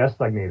probably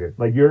stagnated.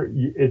 Like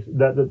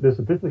the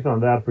statistics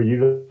on that for you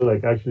to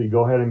like actually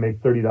go ahead and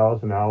make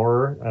 $30 an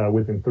hour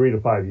within 3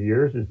 to 5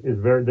 years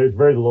there's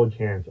very low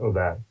chance of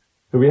that.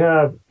 So we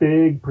have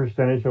big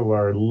percentage of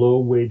our low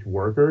wage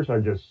workers are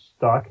just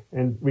stuck,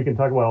 and we can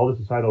talk about all the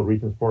societal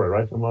reasons for it,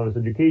 right? Some of it's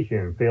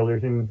education,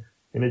 failures in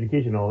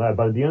education, all that.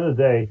 But at the end of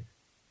the day,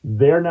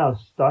 they're now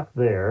stuck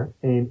there,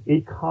 and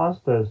it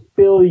costs us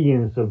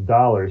billions of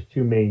dollars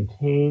to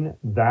maintain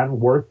that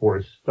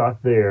workforce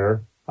stuck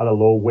there at a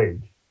low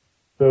wage.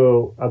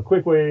 So a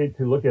quick way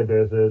to look at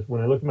this is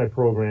when I look at my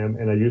program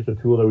and I use the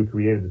tool that we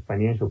created, the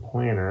financial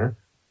planner,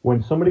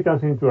 when somebody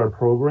comes into our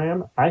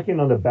program, I can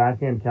on the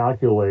back end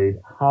calculate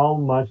how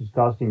much it's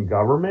costing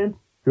government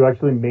to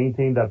actually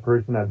maintain that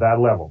person at that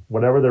level,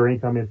 whatever their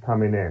income is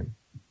coming in.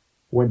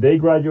 When they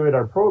graduate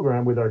our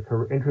program with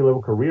our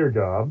entry-level career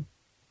job,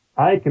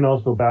 I can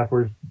also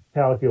backwards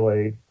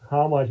calculate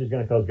how much it's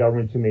going to cost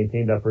government to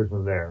maintain that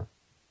person there.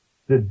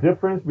 The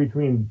difference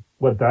between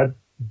what that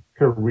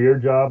career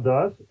job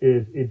does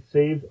is it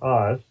saves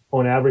us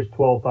on average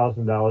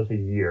 $12,000 a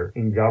year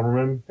in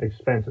government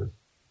expenses.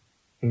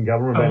 In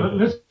government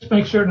benefits. Let's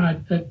make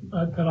certain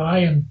that I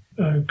am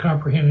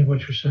comprehending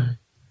what you're saying.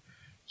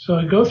 So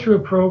I go through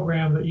a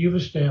program that you've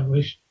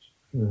established,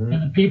 and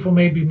the people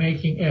may be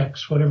making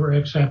X, whatever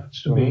X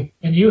happens to be.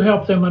 And you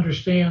help them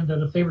understand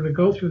that if they were to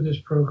go through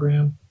this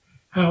program,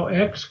 how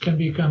X can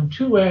become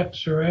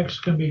 2X or X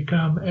can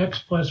become X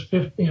plus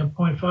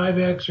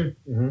 0.5X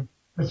or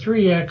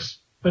 3X.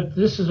 But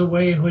this is a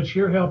way in which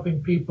you're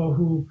helping people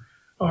who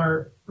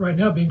are right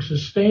now being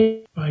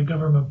sustained by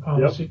government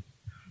policy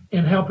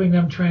and helping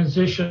them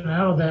transition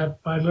out of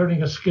that by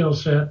learning a skill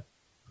set.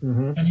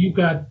 Mm-hmm. And you've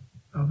got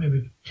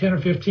maybe 10 or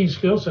 15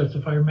 skill sets,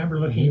 if I remember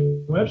looking at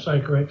your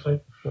website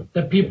correctly,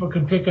 that people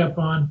can pick up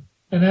on.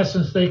 In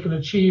essence, they can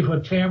achieve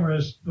what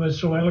Tamra was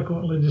so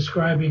eloquently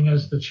describing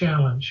as the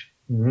challenge.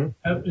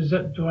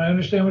 Mm-hmm. Do I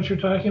understand what you're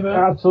talking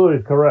about?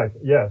 Absolutely correct.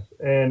 Yes.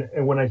 And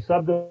when I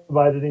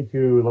subdivide it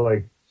into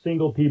like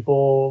single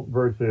people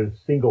versus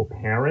single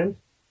parents,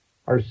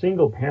 our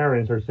single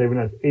parents are saving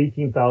us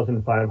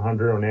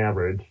 $18,500 on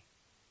average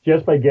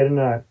just by getting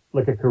a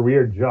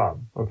career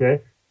job.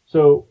 Okay.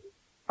 So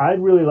I'd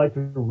really like to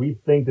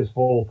rethink this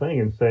whole thing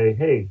and say,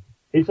 hey,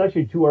 it's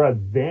actually to our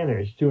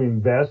advantage to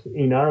invest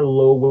in our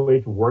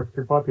low-wage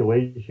worker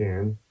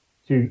population,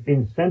 to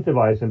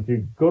incentivize them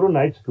to go to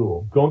night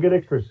school, go and get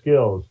extra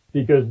skills,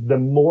 because the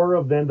more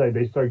of them that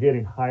they start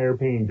getting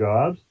higher-paying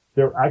jobs,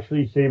 they're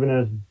actually saving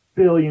us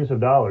billions of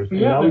dollars.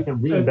 And now we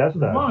can reinvest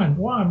that. Juan,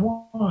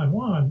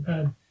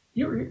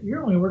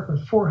 you're only working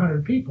with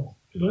 400 people.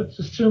 Let's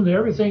assume that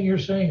everything you're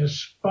saying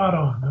is spot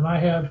on, and I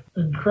have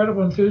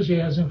incredible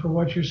enthusiasm for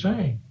what you're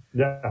saying.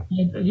 Yeah.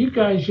 And you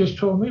guys just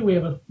told me we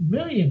have 1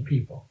 million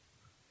people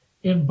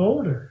in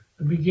Boulder,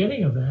 the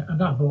beginning of that.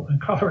 Not Boulder, in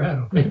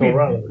Colorado.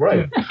 Colorado,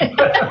 right.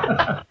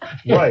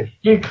 Right.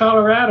 In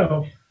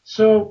Colorado.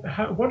 So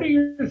what are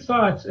your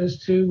thoughts as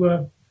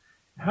to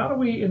how do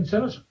we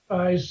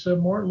incentivize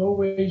more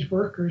low-wage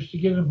workers to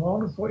get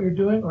involved with what you're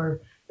doing?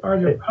 Or are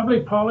there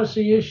public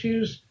policy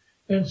issues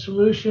and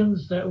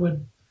solutions that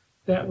would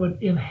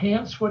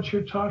enhance what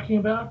you're talking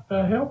about?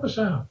 Help us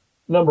out.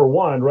 Number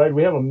one, right,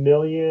 we have 1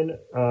 million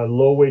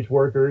low-wage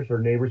workers or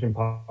neighbors in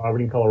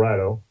poverty in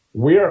Colorado.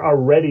 We are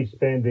already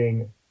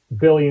spending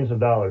billions of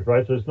dollars,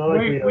 right? So it's not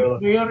like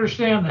we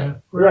understand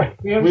that.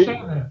 We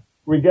understand that.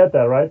 We get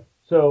that, right?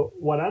 So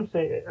what I'm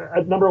saying,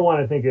 number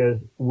one, I think is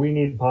we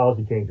need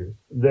policy changes.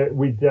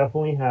 We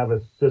definitely have a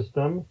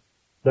system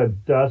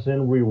that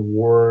doesn't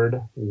reward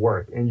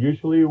work. And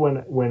usually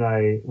when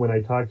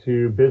I talk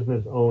to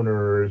business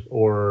owners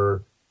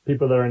or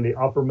people that are in the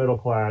upper middle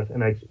class,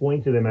 and I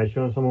explain to them, I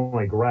show them some of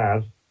my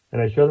graphs, and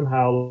I show them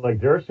how,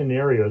 like, there are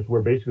scenarios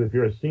where basically if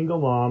you're a single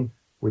mom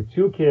with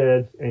 2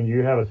 kids and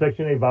you have a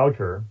Section 8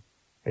 voucher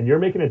and you're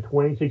making it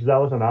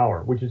 $26 an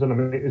hour, which is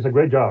it's a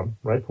great job,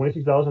 right?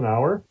 $26 an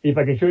hour. If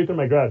I can show you through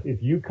my graphs,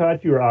 if you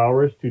cut your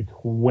hours to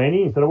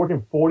 20, instead of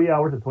working 40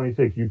 hours to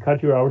 26, you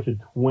cut your hours to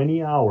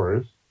 20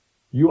 hours,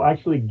 you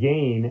actually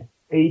gain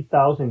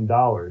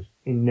 $8,000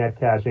 in net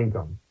cash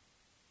income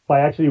by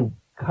actually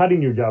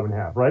cutting your job in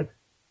half, right?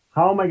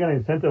 How am I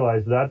going to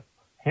incentivize that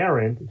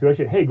parent to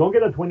actually, hey, go and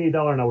get a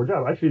 $28 an hour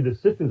job? Actually, the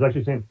system's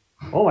actually saying,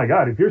 oh my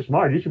God, if you're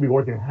smart, you should be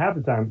working half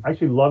the time.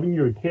 Actually, loving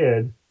your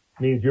kids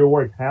means you're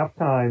working half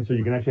time so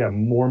you can actually have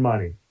more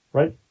money,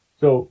 right?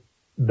 So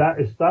that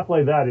is stuff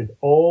like that is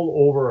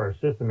all over our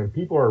system, and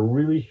people are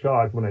really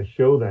shocked when I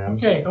show them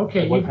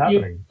what's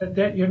happening.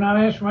 You're not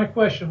answering my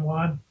question,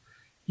 Juan.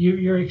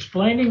 You're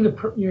explaining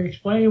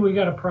we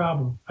got a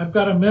problem. I've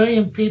got 1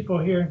 million people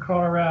here in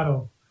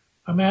Colorado.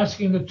 I'm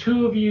asking the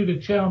two of you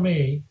to tell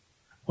me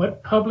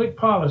what public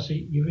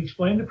policy, you've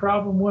explained the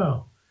problem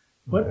well,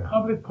 what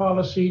public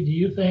policy do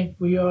you think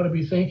we ought to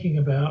be thinking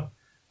about?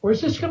 Or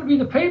is this going to be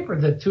the paper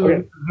that two of you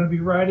are going to be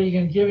writing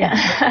and giving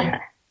a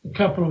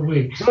couple of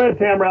weeks? Go ahead,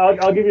 Tamra.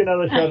 I'll give you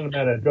another shot in a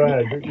minute. Go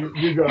ahead.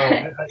 You go.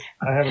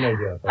 I have an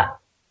idea.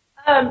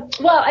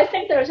 Well, I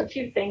think there's a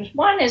few things.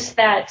 One is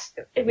that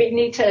we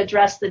need to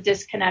address the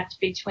disconnect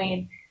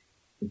between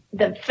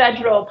the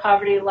federal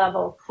poverty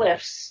level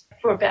cliffs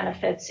for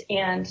benefits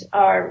and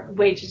our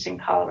wages in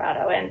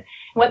Colorado. And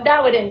what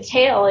that would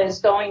entail is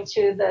going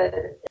to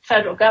the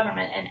federal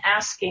government and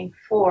asking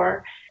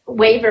for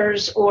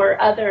waivers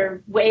or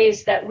other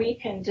ways that we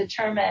can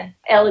determine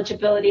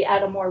eligibility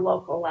at a more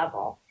local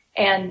level.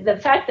 And the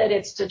fact that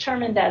it's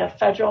determined at a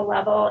federal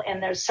level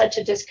and there's such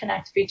a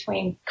disconnect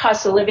between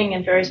cost of living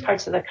in various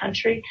parts of the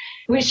country,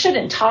 we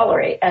shouldn't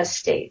tolerate as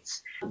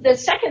states. The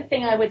second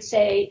thing I would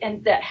say,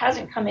 and that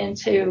hasn't come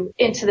into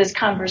this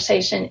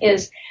conversation,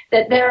 is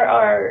that there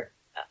are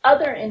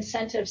other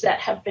incentives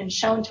that have been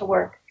shown to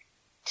work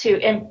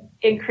to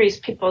increase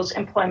people's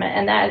employment,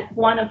 and that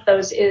one of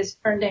those is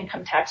earned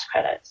income tax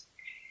credits.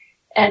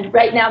 And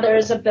right now there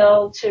is a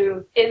bill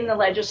in the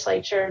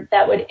legislature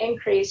that would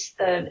increase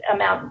the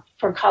amount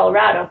for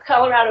Colorado.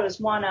 Colorado is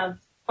one of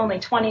only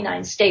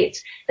 29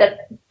 states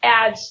that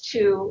adds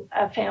to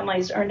a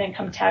family's earned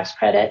income tax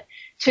credit,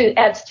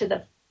 adds to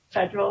the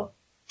federal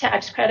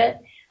tax credit.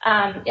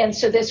 And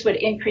so this would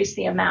increase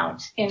the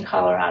amount in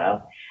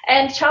Colorado.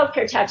 And child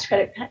care tax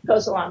credit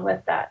goes along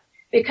with that,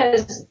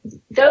 because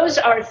those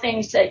are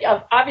things that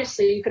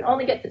obviously you can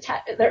only get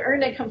the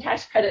earned income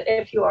tax credit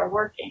if you are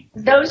working.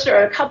 Those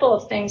are a couple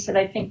of things that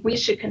I think we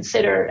should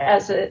consider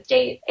as a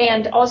state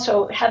and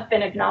also have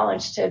been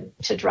acknowledged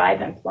to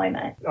drive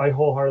employment. I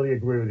wholeheartedly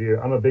agree with you.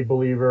 I'm a big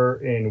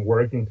believer in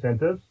work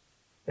incentives.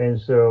 And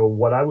so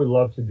what I would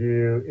love to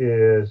do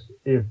is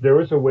if there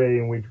was a way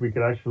in which we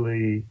could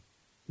actually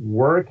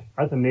work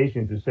as a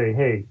nation to say,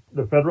 hey,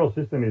 the federal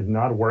system is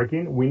not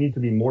working. We need to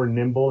be more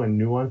nimble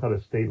and nuanced at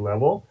a state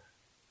level.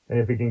 And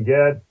if we can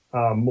get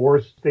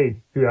more states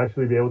to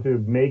actually be able to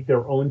make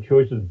their own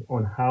choices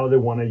on how they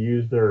want to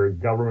use their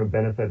government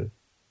benefit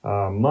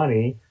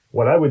money,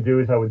 what I would do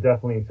is I would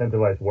definitely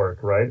incentivize work,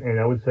 right? And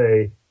I would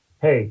say,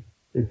 hey,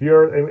 if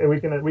you're, and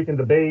we can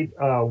debate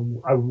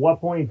at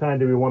what point in time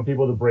do we want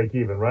people to break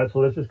even, right? So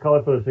let's just call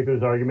it, for the sake of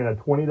this argument,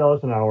 at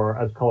 $20 an hour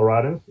as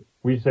Coloradans.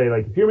 We say,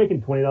 like, if you're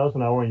making $20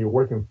 an hour and you're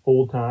working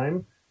full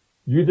time,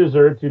 you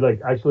deserve to, like,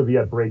 actually be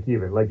at break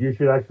even. Like, we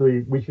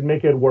should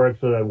make it work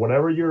so that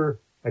whatever your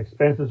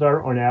expenses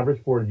are on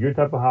average for your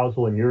type of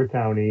household in your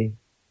county,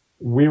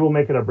 we will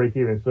make it a break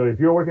even. So if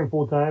you're working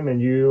full time and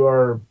you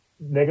are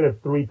negative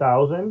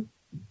 3,000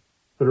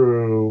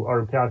 through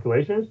our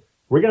calculations,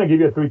 we're going to give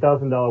you a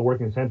 $3,000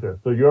 work incentive.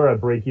 So you're at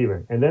break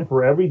even. And then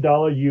for every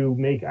dollar you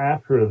make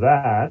after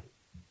that,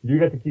 you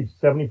get to keep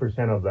 70%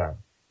 of that,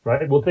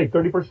 right? We'll take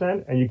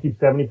 30% and you keep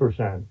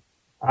 70%.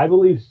 I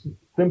believe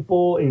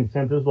simple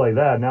incentives like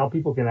that, now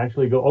people can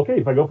actually go, okay,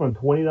 if I go from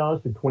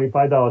 $20 to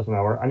 $25 an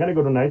hour, I'm going to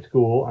go to night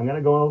school. I'm going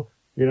to go,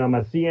 I'm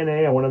a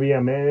CNA. I want to be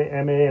a MA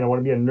and I want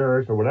to be a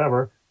nurse or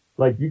whatever.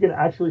 Like, you can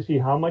actually see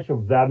how much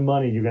of that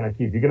money you're going to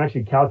keep. You can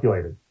actually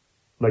calculate it.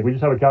 Like, we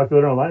just have a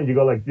calculator online and you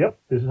go like, yep,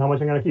 this is how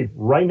much I'm going to keep.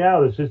 Right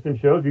now, the system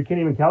shows you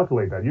can't even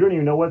calculate that. You don't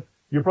even know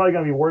you're probably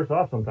going to be worse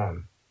off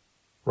sometimes.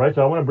 Right?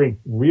 So I want to bring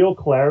real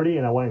clarity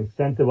and I want to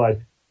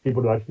incentivize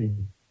people to actually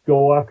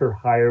go after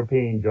higher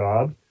paying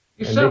jobs.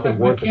 You sound like a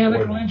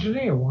mechanical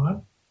engineer,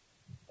 Juan.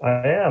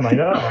 I am.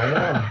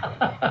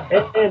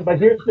 But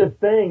here's the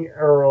thing,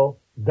 Earl,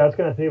 that's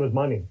going to save us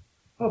money.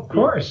 Of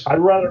course. I'd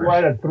rather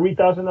write a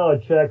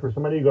 $3,000 check for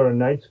somebody to go to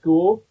night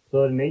school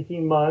so that in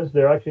 18 months,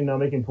 they're actually now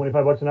making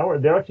 $25 an hour.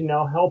 They're actually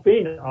now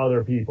helping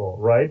other people,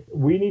 right?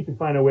 We need to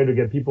find a way to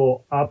get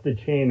people up the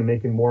chain and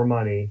making more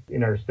money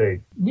in our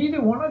state.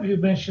 Neither one of you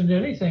mentioned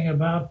anything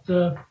about,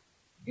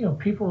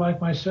 people like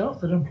myself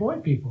that employ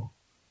people.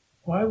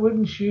 Why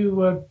wouldn't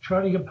you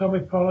try to get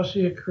public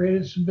policy that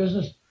created some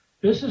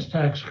business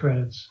tax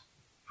credits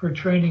for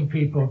training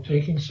people,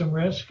 taking some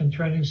risk and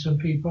training some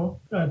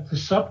people to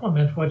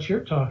supplement what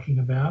you're talking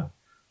about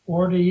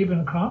or to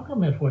even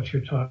complement what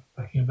you're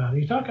talking about?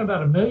 You're talking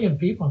about 1 million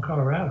people in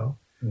Colorado.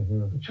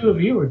 Mm-hmm. The two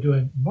of you are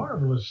doing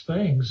marvelous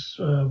things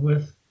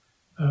with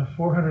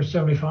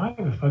 475,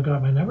 if I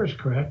got my numbers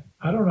correct.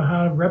 I don't know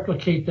how to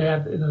replicate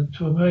that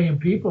to 1 million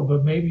people,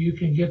 but maybe you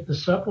can get the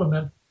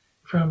supplement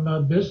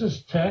from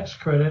business tax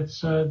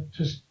credits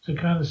just to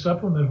kind of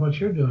supplement what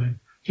you're doing.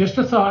 Just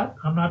a thought.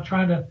 I'm not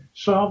trying to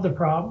solve the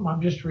problem.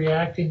 I'm just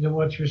reacting to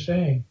what you're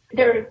saying.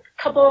 There are a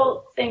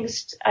couple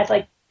things I'd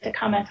like to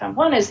comment on.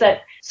 One is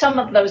that some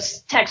of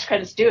those tax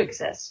credits do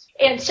exist.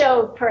 And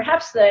so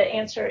perhaps the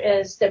answer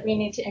is that we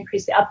need to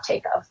increase the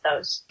uptake of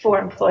those for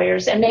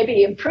employers and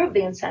maybe improve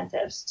the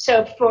incentives.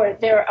 So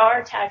there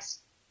are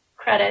tax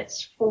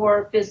credits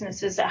for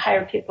businesses that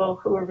hire people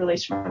who are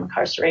released from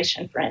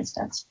incarceration, for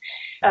instance.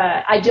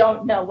 I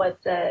don't know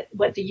what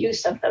the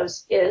use of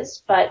those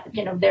is, but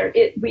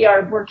we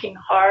are working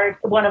hard.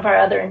 One of our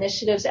other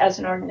initiatives as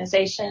an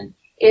organization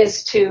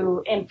is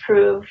to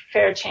improve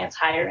fair chance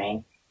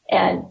hiring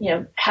and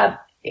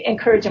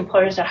encourage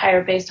employers to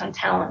hire based on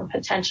talent and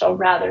potential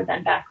rather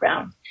than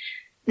background.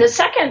 The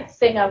second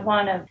thing I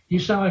want to... You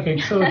sound like a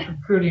coach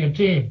recruiting a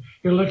team.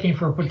 You're looking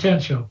for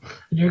potential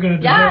and you're going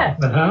to develop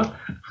it, huh?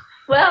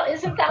 Well,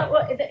 isn't that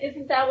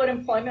what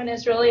employment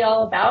is really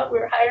all about?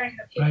 We're hiring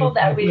the people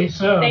that we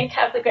think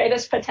have the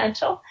greatest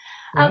potential.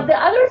 Yeah. The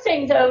other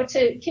thing, though,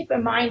 to keep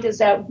in mind is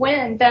that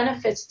when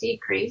benefits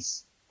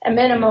decrease and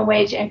minimum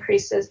wage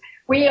increases,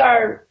 we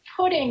are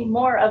putting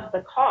more of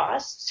the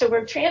cost. So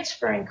we're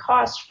transferring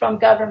costs from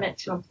government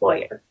to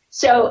employer.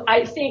 So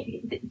I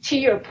think, to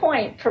your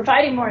point,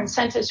 providing more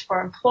incentives for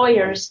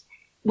employers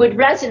would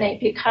resonate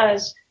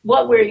because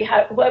what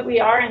we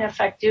are in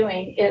effect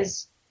doing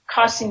is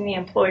costing the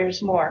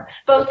employers more,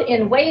 both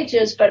in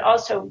wages, but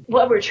also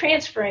what we're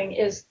transferring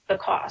is the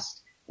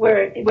cost.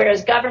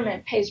 Whereas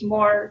government pays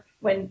more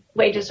when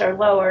wages are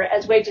lower,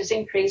 as wages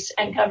increase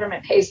and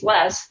government pays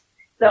less,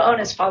 the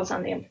onus falls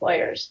on the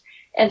employers.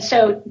 And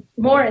so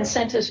more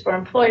incentives for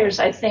employers,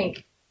 I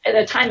think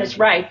the time is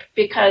ripe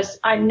because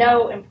I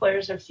know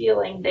employers are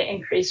feeling the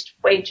increased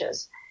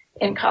wages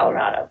in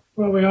Colorado.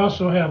 Well, we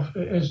also have,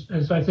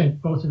 as I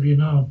think both of you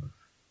know,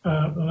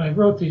 when I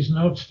wrote these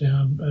notes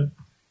down,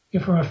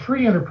 from a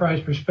free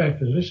enterprise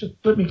perspective,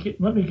 let me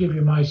give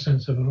you my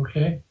sense of it,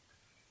 okay?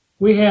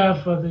 We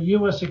have the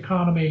U.S.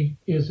 economy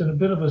is in a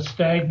bit of a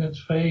stagnant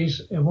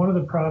phase, and one of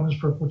the problems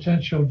for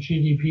potential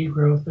GDP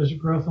growth is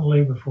growth in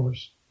labor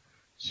force.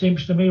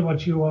 Seems to me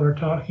what you all are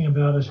talking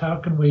about is how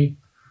can we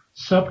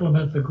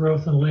supplement the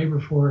growth in labor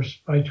force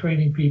by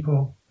training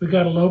people. We've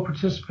got a low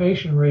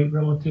participation rate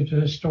relative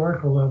to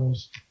historical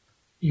levels.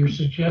 You're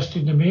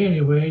suggesting to me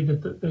anyway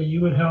that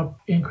you would help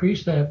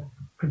increase that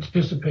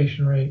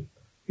participation rate.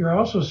 You're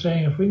also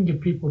saying if we can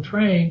get people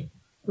trained,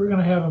 we're going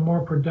to have a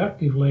more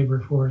productive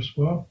labor force.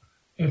 Well,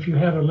 if you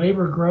have a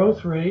labor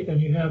growth rate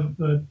and you have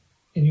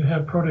and you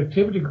have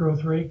productivity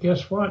growth rate,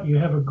 guess what? You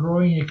have a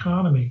growing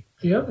economy.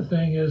 The other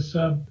thing is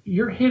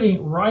you're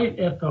hitting right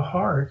at the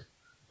heart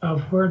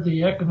of where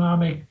the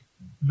economic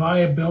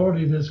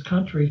viability of this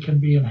country can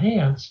be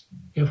enhanced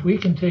if we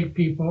can take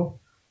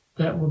people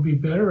that will be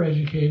better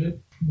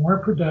educated,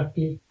 more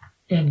productive,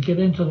 and get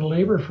into the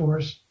labor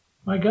force.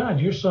 My God,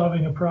 you're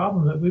solving a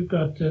problem that we've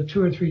got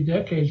 2 or 3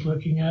 decades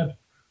looking at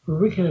where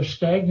we could have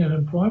stagnant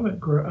economic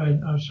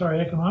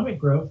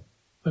growth,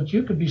 but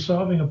you could be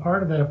solving a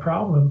part of that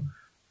problem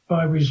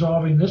by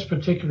resolving this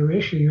particular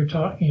issue you're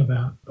talking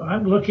about.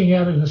 I'm looking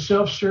at it as a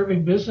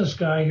self-serving business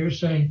guy. You're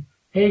saying,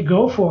 hey,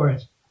 go for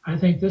it. I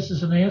think this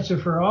is an answer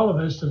for all of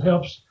us that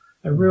helps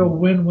a real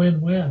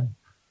win-win-win.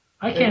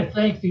 I can't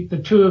thank the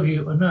two of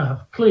you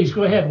enough. Please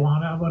go ahead,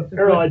 Juan.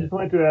 Errol, I just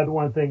wanted to add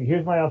one thing.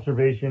 Here's my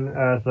observation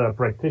as a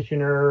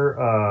practitioner.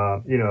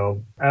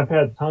 I've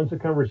had tons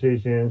of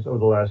conversations over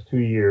the last 2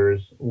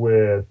 years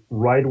with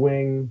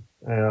right-wing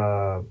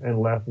and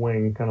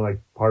left-wing, kind of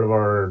like part of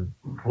our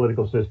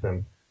political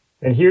system.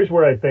 And here's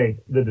where I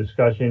think the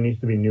discussion needs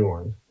to be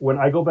nuanced. When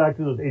I go back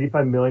to those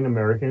 85 million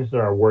Americans that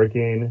are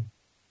working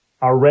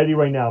already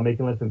right now,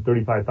 making less than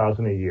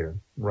 $35,000 a year,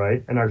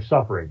 right, and are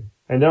suffering.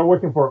 And they're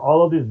working for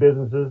all of these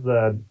businesses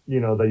that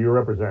you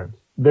represent.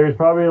 There's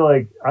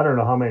probably I don't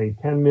know how many,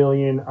 10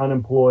 million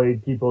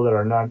unemployed people that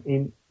are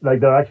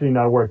they're actually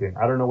not working.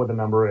 I don't know what the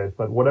number is,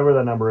 but whatever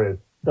that number is.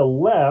 The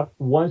left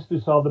wants to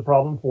solve the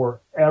problem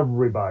for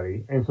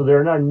everybody. And so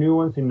they're not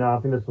nuanced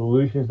enough in the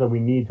solutions that we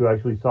need to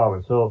actually solve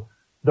it. So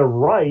the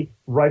right,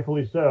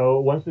 rightfully so,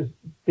 wants to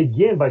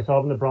begin by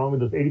solving the problem with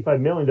those 85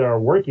 million that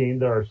are working,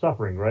 that are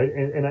suffering, right?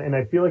 And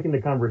I feel like in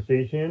the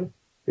conversation,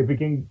 if we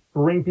can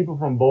bring people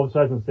from both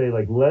sides and say,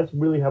 let's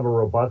really have a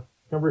robust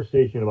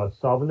conversation about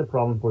solving the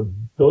problem for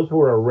those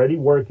who are already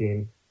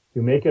working,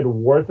 to make it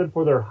worth it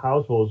for their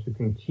households to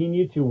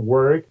continue to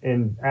work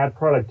and add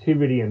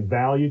productivity and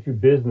value to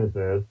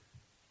businesses,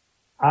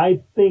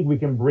 I think we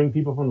can bring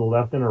people from the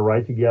left and the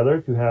right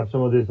together to have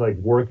some of this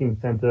work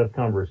incentive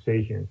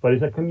conversations. But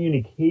it's a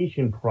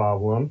communication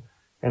problem.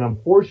 And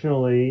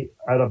unfortunately,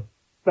 at a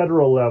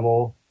federal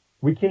level,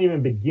 we can't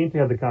even begin to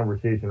have the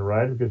conversation,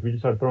 right? Because we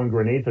just start throwing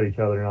grenades at each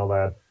other and all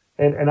that.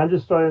 And I'm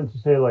just starting to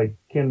say,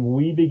 can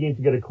we begin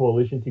to get a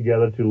coalition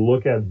together to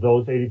look at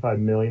those 85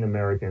 million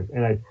Americans?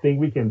 And I think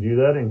we can do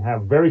that and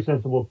have very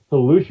sensible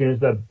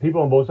solutions that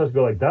people on both sides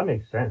go that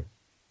makes sense.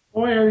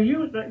 Boy,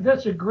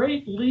 that's a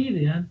great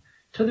lead-in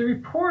to the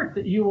report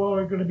that you all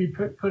are going to be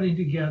putting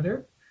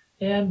together.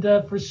 And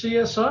for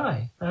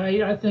CSI,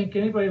 I think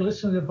anybody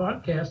listening to the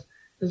podcast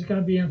is going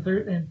to be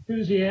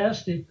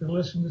enthusiastic to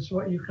listen to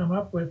what you come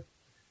up with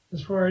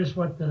as far as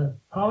what the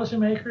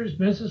policymakers,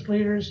 business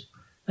leaders,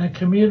 and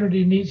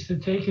community needs to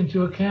take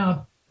into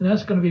account. And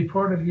that's going to be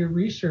part of your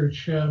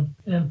research. And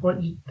what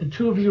the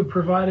two of you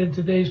provided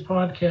today's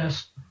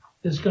podcast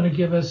is going to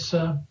give us,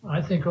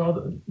 I think,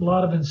 a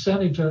lot of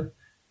incentive to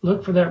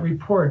look for that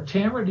report.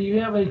 Tamra, do you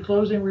have any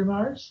closing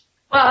remarks?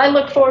 Well, I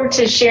look forward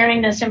to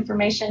sharing this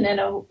information in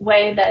a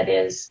way that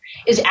is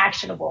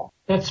actionable.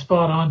 That's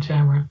spot on,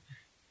 Tamra.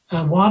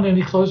 Juan,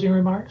 any closing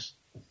remarks?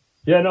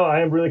 Yeah, no, I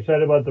am really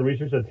excited about the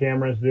research that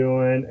Tamra is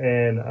doing.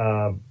 And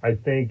I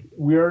think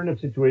we are in a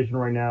situation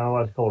right now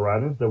as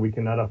Coloradans that we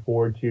cannot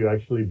afford to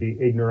actually be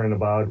ignorant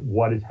about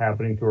what is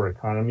happening to our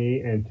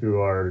economy and to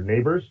our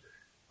neighbors.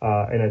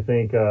 And I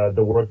think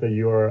the work that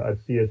you are at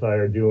CSI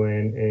are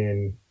doing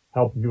in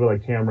helping people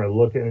like Tamra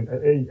look at,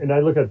 and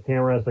I look at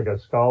Tamra as a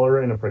scholar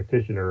and a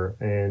practitioner,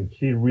 and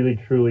she really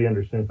truly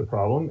understands the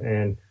problem,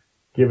 and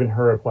given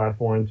her a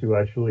platform to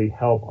actually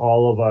help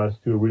all of us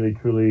to really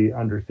truly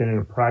understand in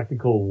a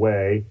practical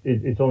way,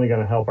 it's only going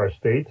to help our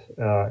state,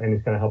 and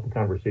it's going to help the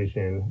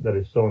conversation that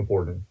is so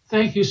important.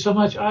 Thank you so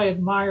much. I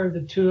admire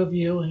the two of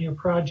you and your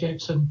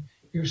projects and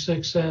your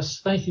success.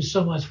 Thank you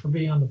so much for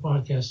being on the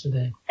podcast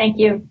today. Thank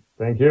you.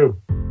 Thank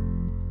you.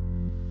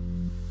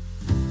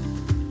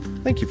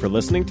 Thank you for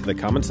listening to the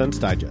Common Sense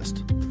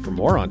Digest. For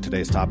more on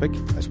today's topic,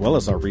 as well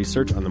as our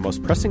research on the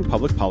most pressing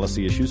public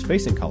policy issues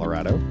facing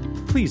Colorado,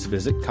 please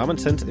visit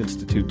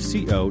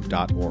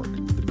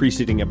commonsenseinstituteco.org. The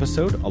preceding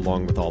episode,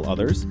 along with all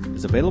others,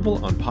 is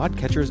available on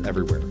podcatchers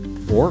everywhere,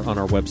 or on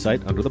our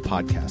website under the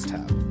podcast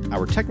tab.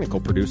 Our technical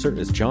producer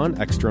is John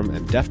Ekstrom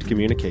and Deft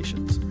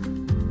Communications.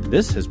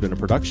 This has been a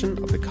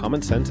production of the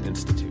Common Sense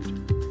Institute.